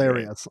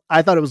hilarious. Great.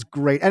 I thought it was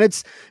great. And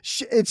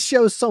it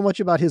shows so much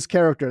about his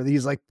character that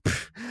he's like,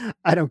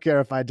 I don't care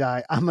if I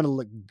die. I'm going to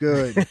look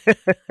good.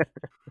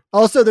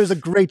 Also, there's a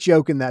great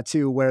joke in that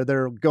too, where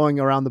they're going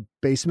around the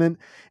basement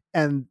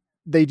and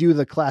they do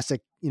the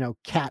classic,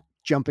 cat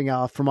jumping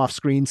off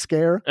screen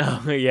scare.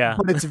 Oh, yeah.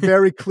 But it's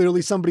very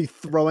clearly somebody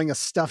throwing a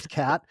stuffed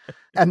cat.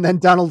 And then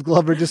Donald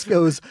Glover just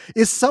goes,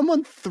 is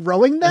someone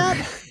throwing that?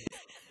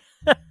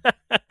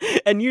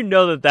 And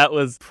that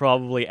was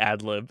probably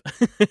ad lib.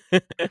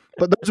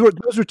 But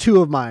those were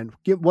two of mine.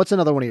 What's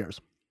another one of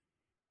yours?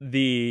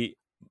 The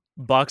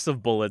Box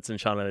of Bullets in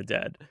Shaun of the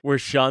Dead, where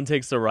Shaun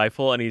takes a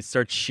rifle and he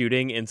starts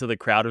shooting into the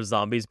crowd of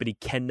zombies, but he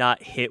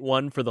cannot hit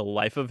one for the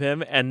life of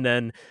him. And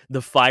then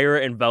the fire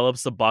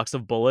envelops the box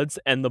of bullets,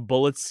 and the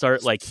bullets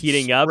start like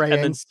heating up and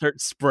then start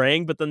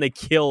spraying, but then they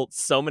kill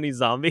so many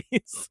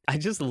zombies. I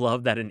just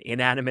love that an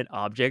inanimate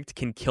object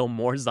can kill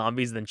more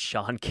zombies than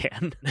Shaun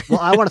can. Well,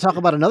 I want to talk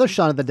about another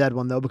Shaun of the Dead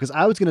one though, because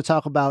I was going to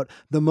talk about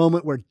the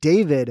moment where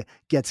David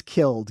gets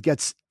killed,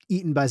 gets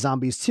eaten by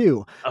zombies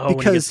too, Oh,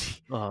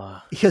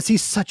 because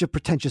he's such a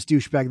pretentious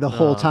douchebag the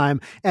whole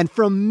time. And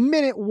from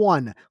minute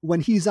one,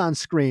 when he's on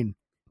screen,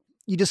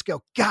 you just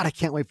go, God, I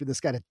can't wait for this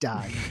guy to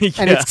die.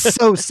 And it's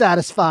so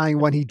satisfying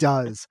when he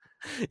does.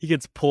 He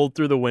gets pulled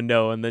through the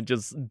window and then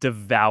just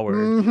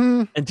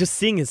devoured. And just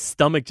seeing his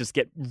stomach just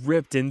get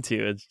ripped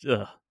into.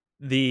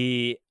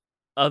 The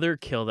other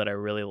kill that I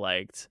really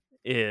liked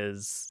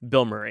is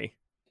Bill Murray.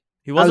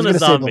 He wasn't a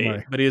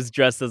zombie, but he was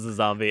dressed as a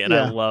zombie. And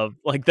I love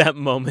like that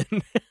moment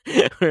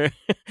where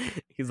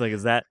he's like,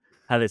 is that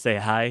how they say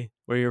hi,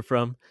 where you're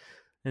from?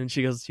 And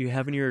she goes, do you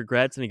have any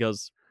regrets? And he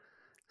goes,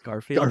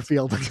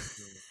 Garfield.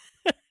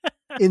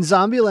 In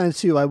Zombieland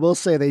 2, I will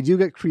say they do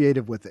get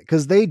creative with it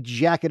because they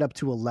jack it up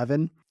to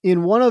 11.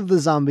 In one of the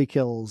zombie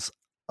kills,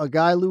 a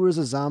guy lures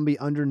a zombie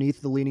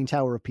underneath the Leaning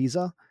Tower of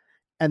Pisa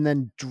and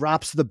then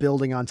drops the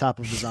building on top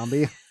of the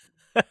zombie,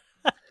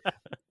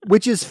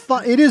 which is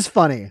fun. It is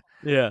funny.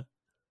 Yeah.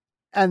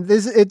 And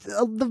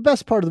the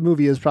best part of the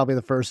movie is probably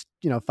the first,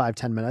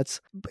 5-10 minutes.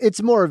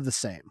 It's more of the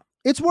same.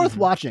 It's worth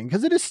watching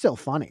because it is still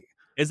funny.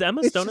 Is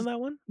Emma Stone in that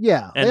one?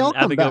 Yeah. And they all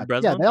come Abigail back.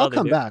 Breslin? Yeah, they all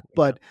come back,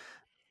 but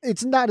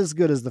it's not as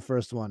good as the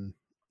first one.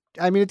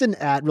 I mean, it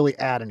didn't really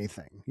add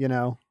anything,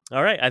 All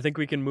right. I think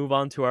we can move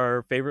on to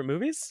our favorite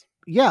movies.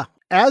 Yeah.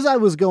 As I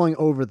was going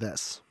over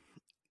this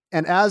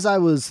and as I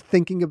was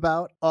thinking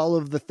about all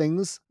of the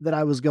things that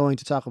I was going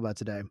to talk about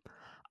today,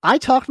 I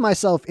talked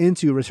myself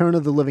into Return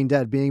of the Living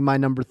Dead being my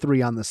number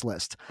 3 on this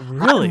list.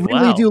 Really? I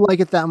really do like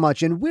it that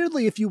much. And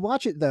weirdly, if you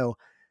watch it though,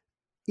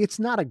 it's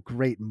not a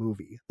great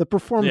movie. The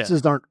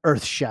performances aren't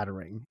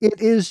earth-shattering.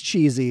 It is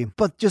cheesy,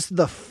 but just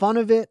the fun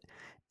of it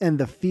and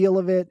the feel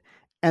of it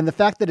and the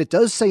fact that it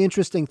does say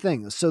interesting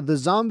things. So the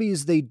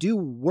zombies, they do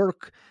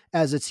work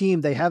as a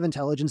team. They have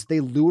intelligence. They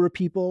lure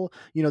people.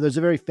 There's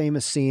a very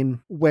famous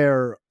scene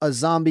where a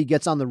zombie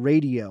gets on the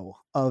radio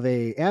of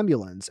a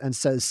ambulance and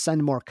says,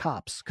 send more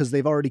cops, because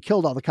they've already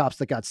killed all the cops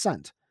that got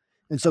sent.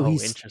 And so he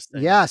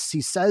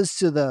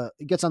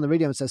gets on the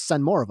radio and says,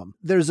 send more of them.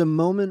 There's a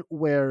moment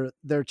where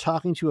they're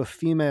talking to a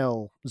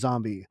female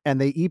zombie and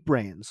they eat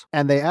brains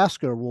and they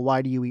ask her, well,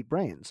 why do you eat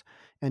brains?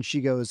 And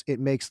she goes, it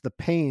makes the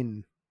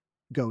pain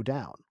go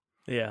down.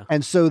 Yeah.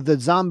 And so the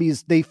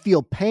zombies, they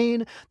feel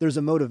pain. There's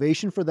a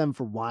motivation for them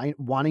for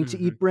wanting to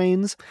eat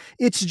brains.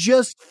 It's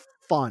just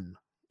fun.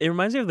 It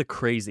reminds me of the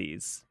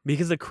Crazies,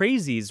 because the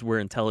Crazies were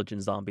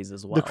intelligent zombies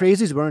as well. The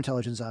Crazies were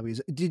intelligent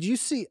zombies. Did you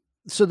see?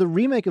 So the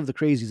remake of the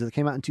Crazies that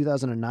came out in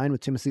 2009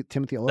 with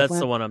Timothy Olyphant. That's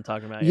the one I'm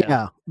talking about.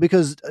 Yeah,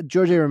 because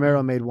George A.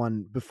 Romero made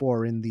one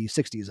before in the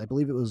 60s. I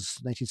believe it was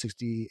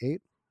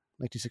 1968,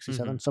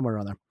 1967, somewhere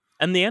around there.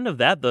 And the end of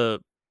that, the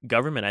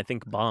government, I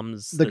think,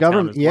 bombs the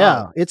government. Town as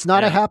well. It's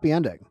not a happy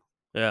ending.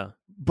 Yeah.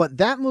 But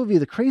that movie,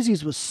 The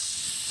Crazies, was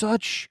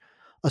such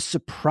a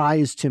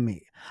surprise to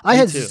me. I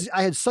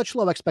had such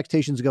low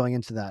expectations going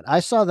into that. I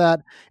saw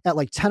that at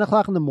like 10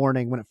 o'clock in the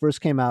morning when it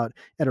first came out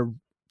at a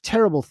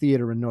terrible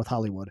theater in North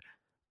Hollywood.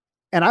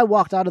 And I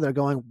walked out of there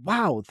going,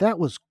 wow, that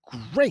was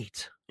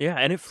great. Yeah,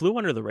 and it flew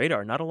under the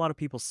radar. Not a lot of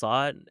people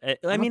saw it.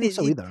 I mean, it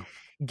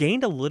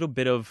gained a little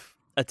bit of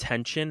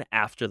attention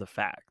after the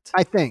fact.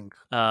 I think.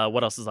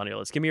 What else is on your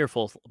list? Give me your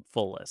full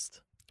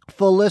list.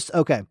 Full list?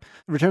 Okay.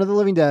 Return of the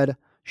Living Dead,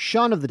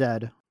 Shaun of the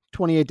Dead,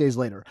 28 Days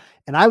Later.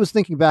 And I was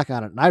thinking back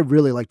on it, and I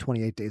really like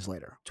 28 Days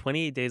Later.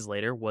 28 Days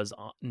Later was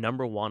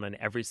number 1 on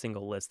every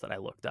single list that I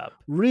looked up.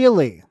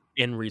 Really?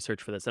 In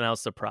research for this, and I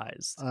was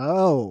surprised.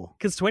 Oh.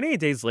 Because 28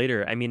 Days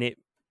Later, I mean, it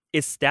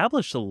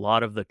established a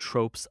lot of the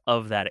tropes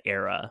of that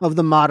era. Of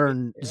the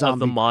modern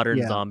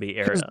zombie. Zombie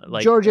era.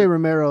 Like George A.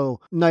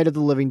 Romero, Night of the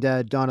Living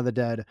Dead, Dawn of the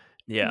Dead,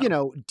 yeah,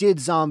 did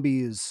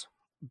zombies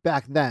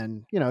back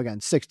then, again,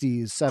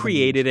 60s, 70s.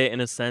 Created it in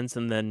a sense,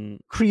 and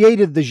then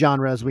created the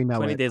genre as we know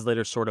 20 it. Days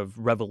Later sort of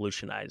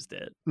revolutionized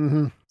it.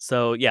 Mm-hmm.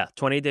 So yeah,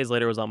 28 Days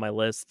Later was on my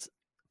list.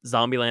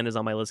 Zombieland is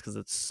on my list because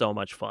it's so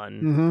much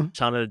fun. Mm-hmm.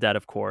 Shaun of the Dead,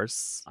 of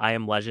course. I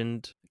Am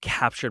Legend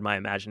captured my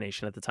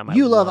imagination at the time.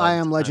 You love I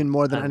Am Legend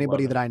more than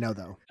anybody that I know,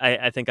 though.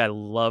 I think I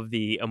love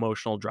the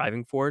emotional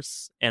driving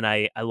force, and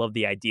I love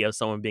the idea of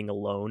someone being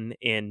alone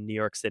in New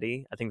York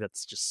City. I think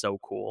that's just so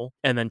cool.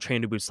 And then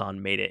Train to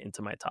Busan made it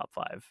into my top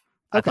 5.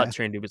 I thought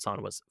Train to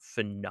Busan was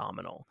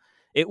phenomenal.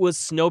 It was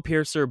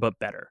Snowpiercer, but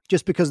better.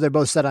 Just because they're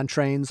both set on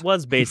trains?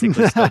 Was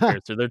basically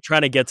Snowpiercer. They're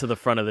trying to get to the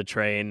front of the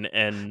train.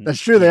 And that's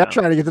true. They are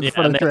trying to get to the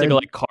front of the train. They have to go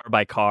like car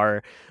by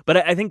car.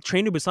 But I think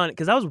Train to Busan,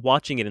 because I was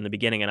watching it in the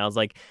beginning and I was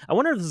like, I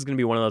wonder if this is going to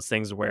be one of those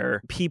things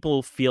where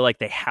people feel like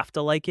they have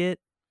to like it.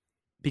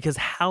 Because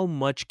how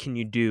much can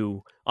you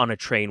do on a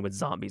train with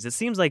zombies? It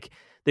seems like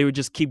they would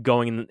just keep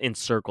going in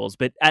circles.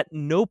 But at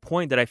no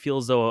point did I feel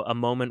as though a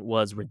moment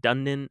was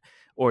redundant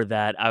or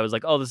that I was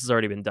like, oh, this has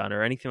already been done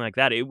or anything like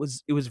that. It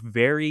was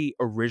very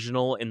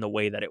original in the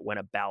way that it went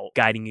about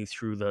guiding you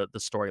through the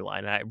storyline.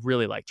 And I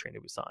really like Train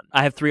to Busan.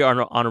 I have 3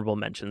 honorable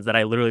mentions that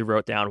I literally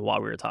wrote down while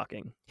we were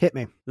talking. Hit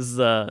me. This is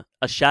a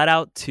shout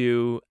out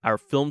to our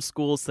film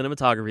school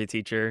cinematography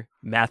teacher,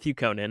 Matthew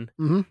Conan.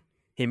 Mm-hmm.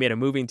 He made a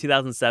movie in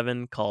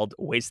 2007 called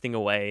Wasting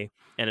Away,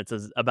 and it's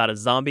about a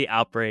zombie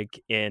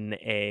outbreak in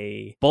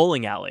a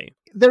bowling alley.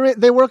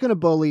 They work in a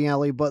bowling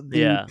alley, but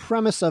the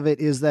premise of it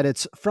is that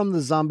it's from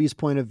the zombies'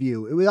 point of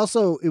view.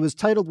 It was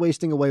titled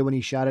Wasting Away when he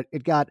shot it.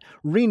 It got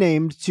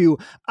renamed to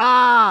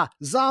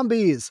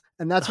Zombies,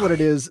 and that's what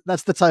it is.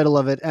 That's the title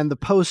of it, and the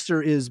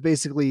poster is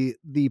basically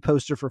the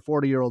poster for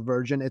 40-Year-Old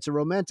Virgin. It's a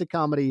romantic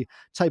comedy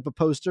type of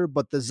poster,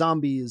 but the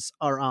zombies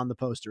are on the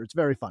poster. It's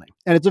very funny,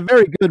 and it's a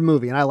very good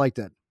movie, and I liked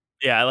it.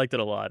 Yeah, I liked it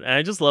a lot. And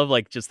I just love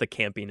just the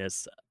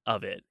campiness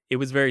of it. It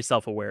was very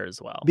self-aware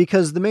as well.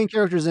 Because the main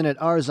characters in it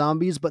are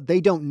zombies, but they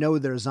don't know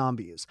they're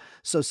zombies.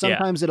 So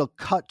sometimes it'll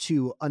cut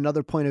to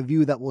another point of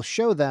view that will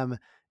show them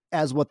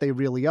as what they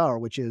really are,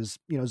 which is,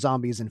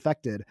 zombies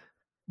infected.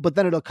 But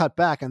then it'll cut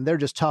back and they're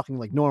just talking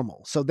like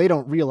normal. So they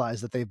don't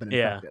realize that they've been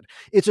infected.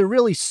 It's a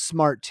really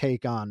smart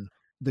take on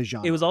the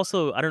genre. It was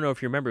also, I don't know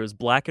if you remember, it was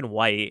black and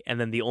white, and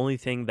then the only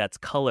thing that's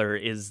color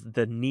is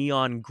the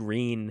neon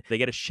green. They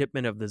get a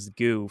shipment of this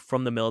goo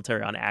from the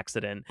military on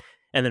accident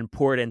and then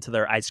pour it into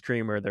their ice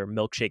cream or their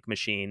milkshake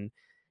machine,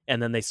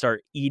 and then they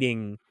start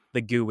eating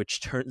the goo,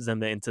 which turns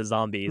them into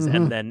zombies,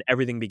 and then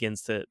everything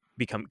begins to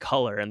become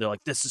color, and they're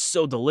like, this is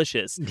so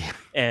delicious.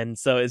 And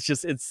so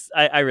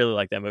I really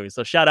like that movie.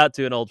 So shout out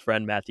to an old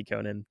friend, Matthew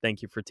Conan.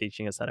 Thank you for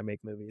teaching us how to make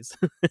movies.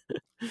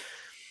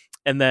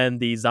 And then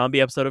the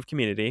zombie episode of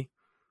Community.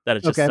 That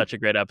is just such a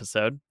great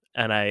episode.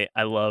 And I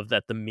love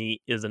that the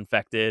meat is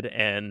infected,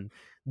 and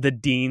the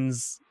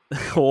Dean's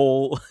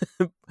whole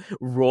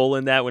role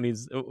in that when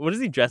what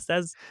is he dressed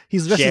as?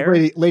 He's dressed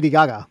as Lady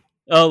Gaga.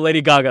 Oh,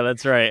 Lady Gaga,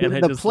 that's right. And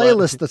the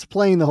playlist that's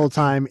playing the whole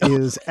time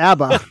is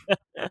ABBA.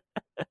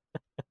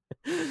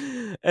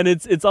 And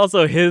it's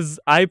also his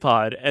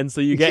iPod, and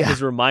so you get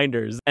his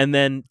reminders. And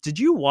then, did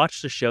you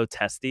watch the show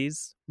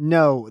Testes?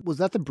 No. Was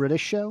that the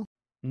British show?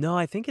 No,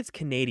 I think it's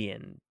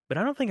Canadian, but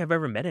I don't think I've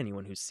ever met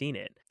anyone who's seen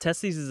it.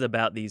 Testes is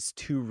about these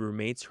two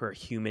roommates who are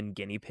human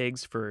guinea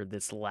pigs for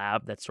this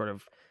lab that's sort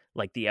of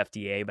like the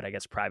FDA, but I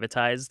guess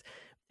privatized.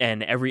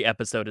 And every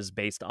episode is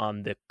based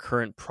on the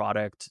current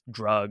product,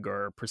 drug,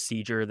 or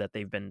procedure that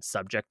they've been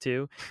subject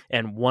to.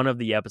 And one of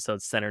the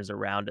episodes centers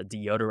around a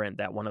deodorant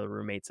that one of the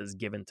roommates is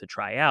given to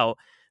try out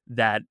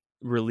that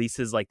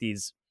releases like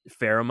these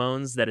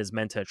pheromones that is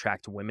meant to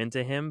attract women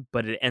to him,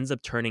 but it ends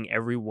up turning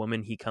every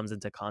woman he comes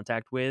into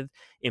contact with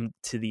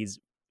into these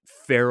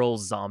feral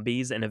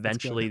zombies, and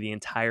eventually the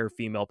entire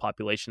female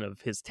population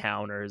of his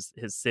town or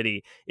his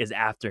city is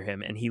after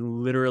him, and he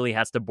literally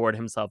has to board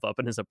himself up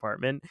in his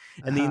apartment,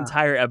 and the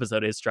entire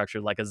episode is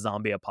structured like a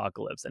zombie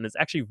apocalypse, and it's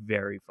actually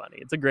very funny.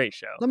 It's a great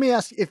show. Let me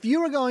ask, if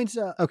you were going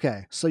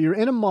to so you're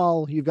in a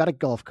mall, you've got a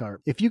golf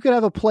cart. If you could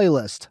have a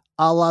playlist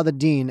a la the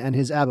Dean and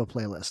his ABBA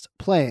playlist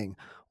playing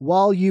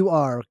while you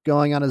are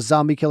going on a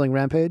zombie killing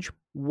rampage,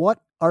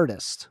 what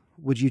artist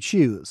would you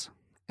choose,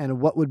 and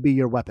what would be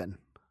your weapon?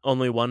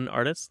 Only one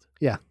artist?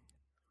 Yeah.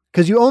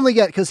 Because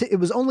it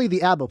was only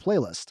the ABBA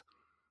playlist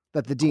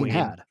that the Dean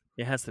had.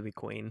 It has to be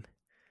Queen.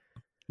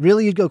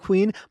 Really? You'd go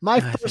Queen? My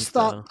first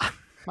thought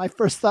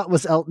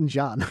was Elton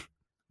John.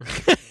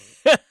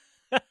 I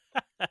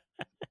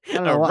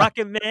don't know why.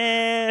 Rocket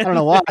Man. I don't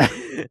know why.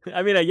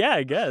 I mean,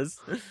 I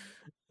guess.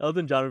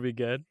 Elton John would be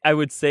good. I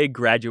would say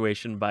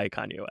Graduation by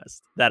Kanye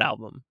West. That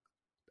album.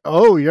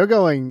 Oh, you're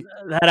going...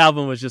 That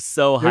album was just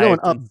so hyped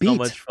and so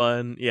much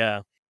fun.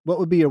 Yeah. What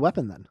would be your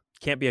weapon then?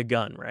 Can't be a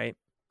gun, right?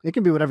 It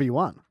can be whatever you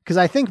want. Because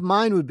I think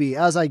mine would be,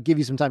 as I give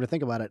you some time to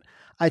think about it,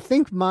 I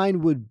think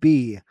mine would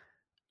be,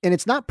 and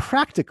it's not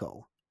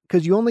practical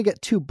because you only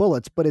get 2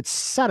 bullets, but it's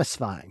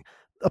satisfying,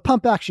 a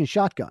pump action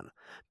shotgun.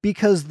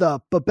 Because the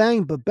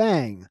ba-bang,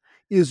 ba-bang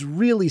is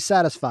really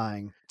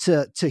satisfying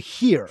to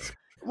hear.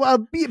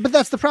 Well, but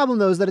that's the problem,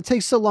 though, is that it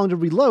takes so long to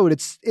reload.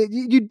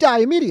 You die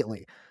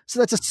immediately. So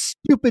that's a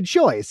stupid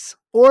choice.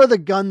 Or the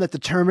gun that the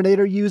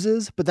Terminator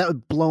uses, but that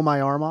would blow my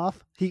arm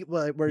off. The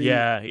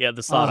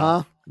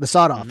sawed-off. The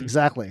sawed-off,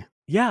 exactly.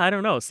 Yeah, I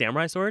don't know.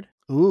 Samurai sword?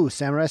 Ooh,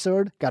 samurai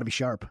sword? Gotta be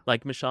sharp.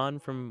 Like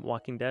Michonne from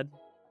Walking Dead?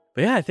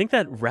 But yeah, I think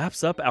that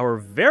wraps up our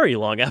very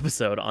long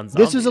episode on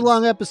zombies. This was a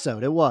long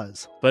episode. It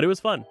was. But it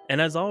was fun.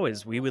 And as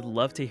always, we would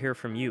love to hear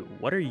from you.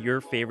 What are your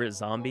favorite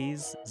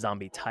zombies,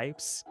 zombie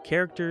types,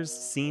 characters,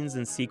 scenes,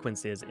 and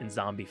sequences in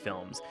zombie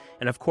films?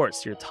 And of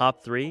course, your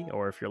top 3,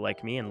 or if you're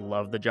like me and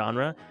love the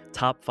genre,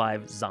 top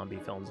 5 zombie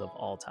films of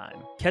all time.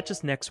 Catch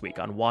us next week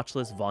on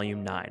Watchlist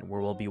Volume 9,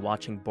 where we'll be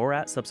watching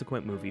Borat's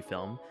subsequent movie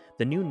film,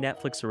 the new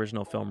Netflix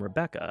original film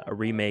Rebecca, a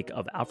remake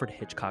of Alfred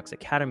Hitchcock's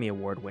Academy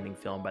Award-winning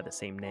film by the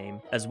same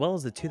name, as well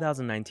as the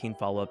 2019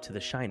 follow-up to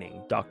The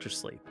Shining, Dr.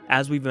 Sleep.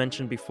 As we've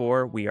mentioned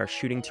before, we are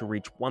shooting to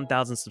reach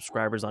 1,000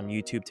 subscribers on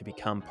YouTube to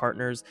become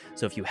partners,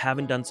 so if you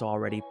haven't done so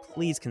already,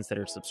 please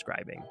consider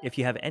subscribing. If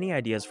you have any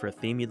ideas for a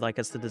theme you'd like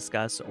us to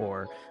discuss,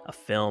 or a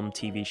film,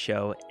 TV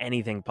show,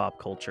 anything pop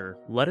culture,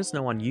 let us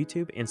know on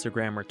YouTube,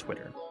 Instagram, or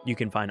Twitter. You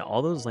can find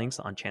all those links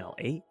on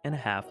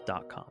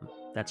channel8.5.com.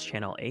 That's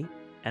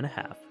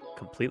channel8.5.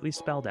 completely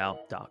spelled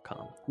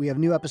out.com. We have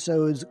new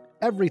episodes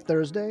every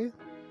Thursday.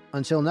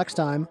 Until next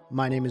time,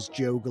 my name is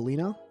Joe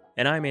Galino.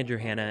 And I'm Andrew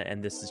Hanna,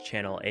 and this is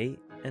Channel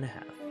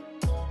 8.5.